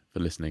much for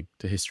listening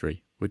to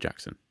History with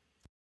Jackson.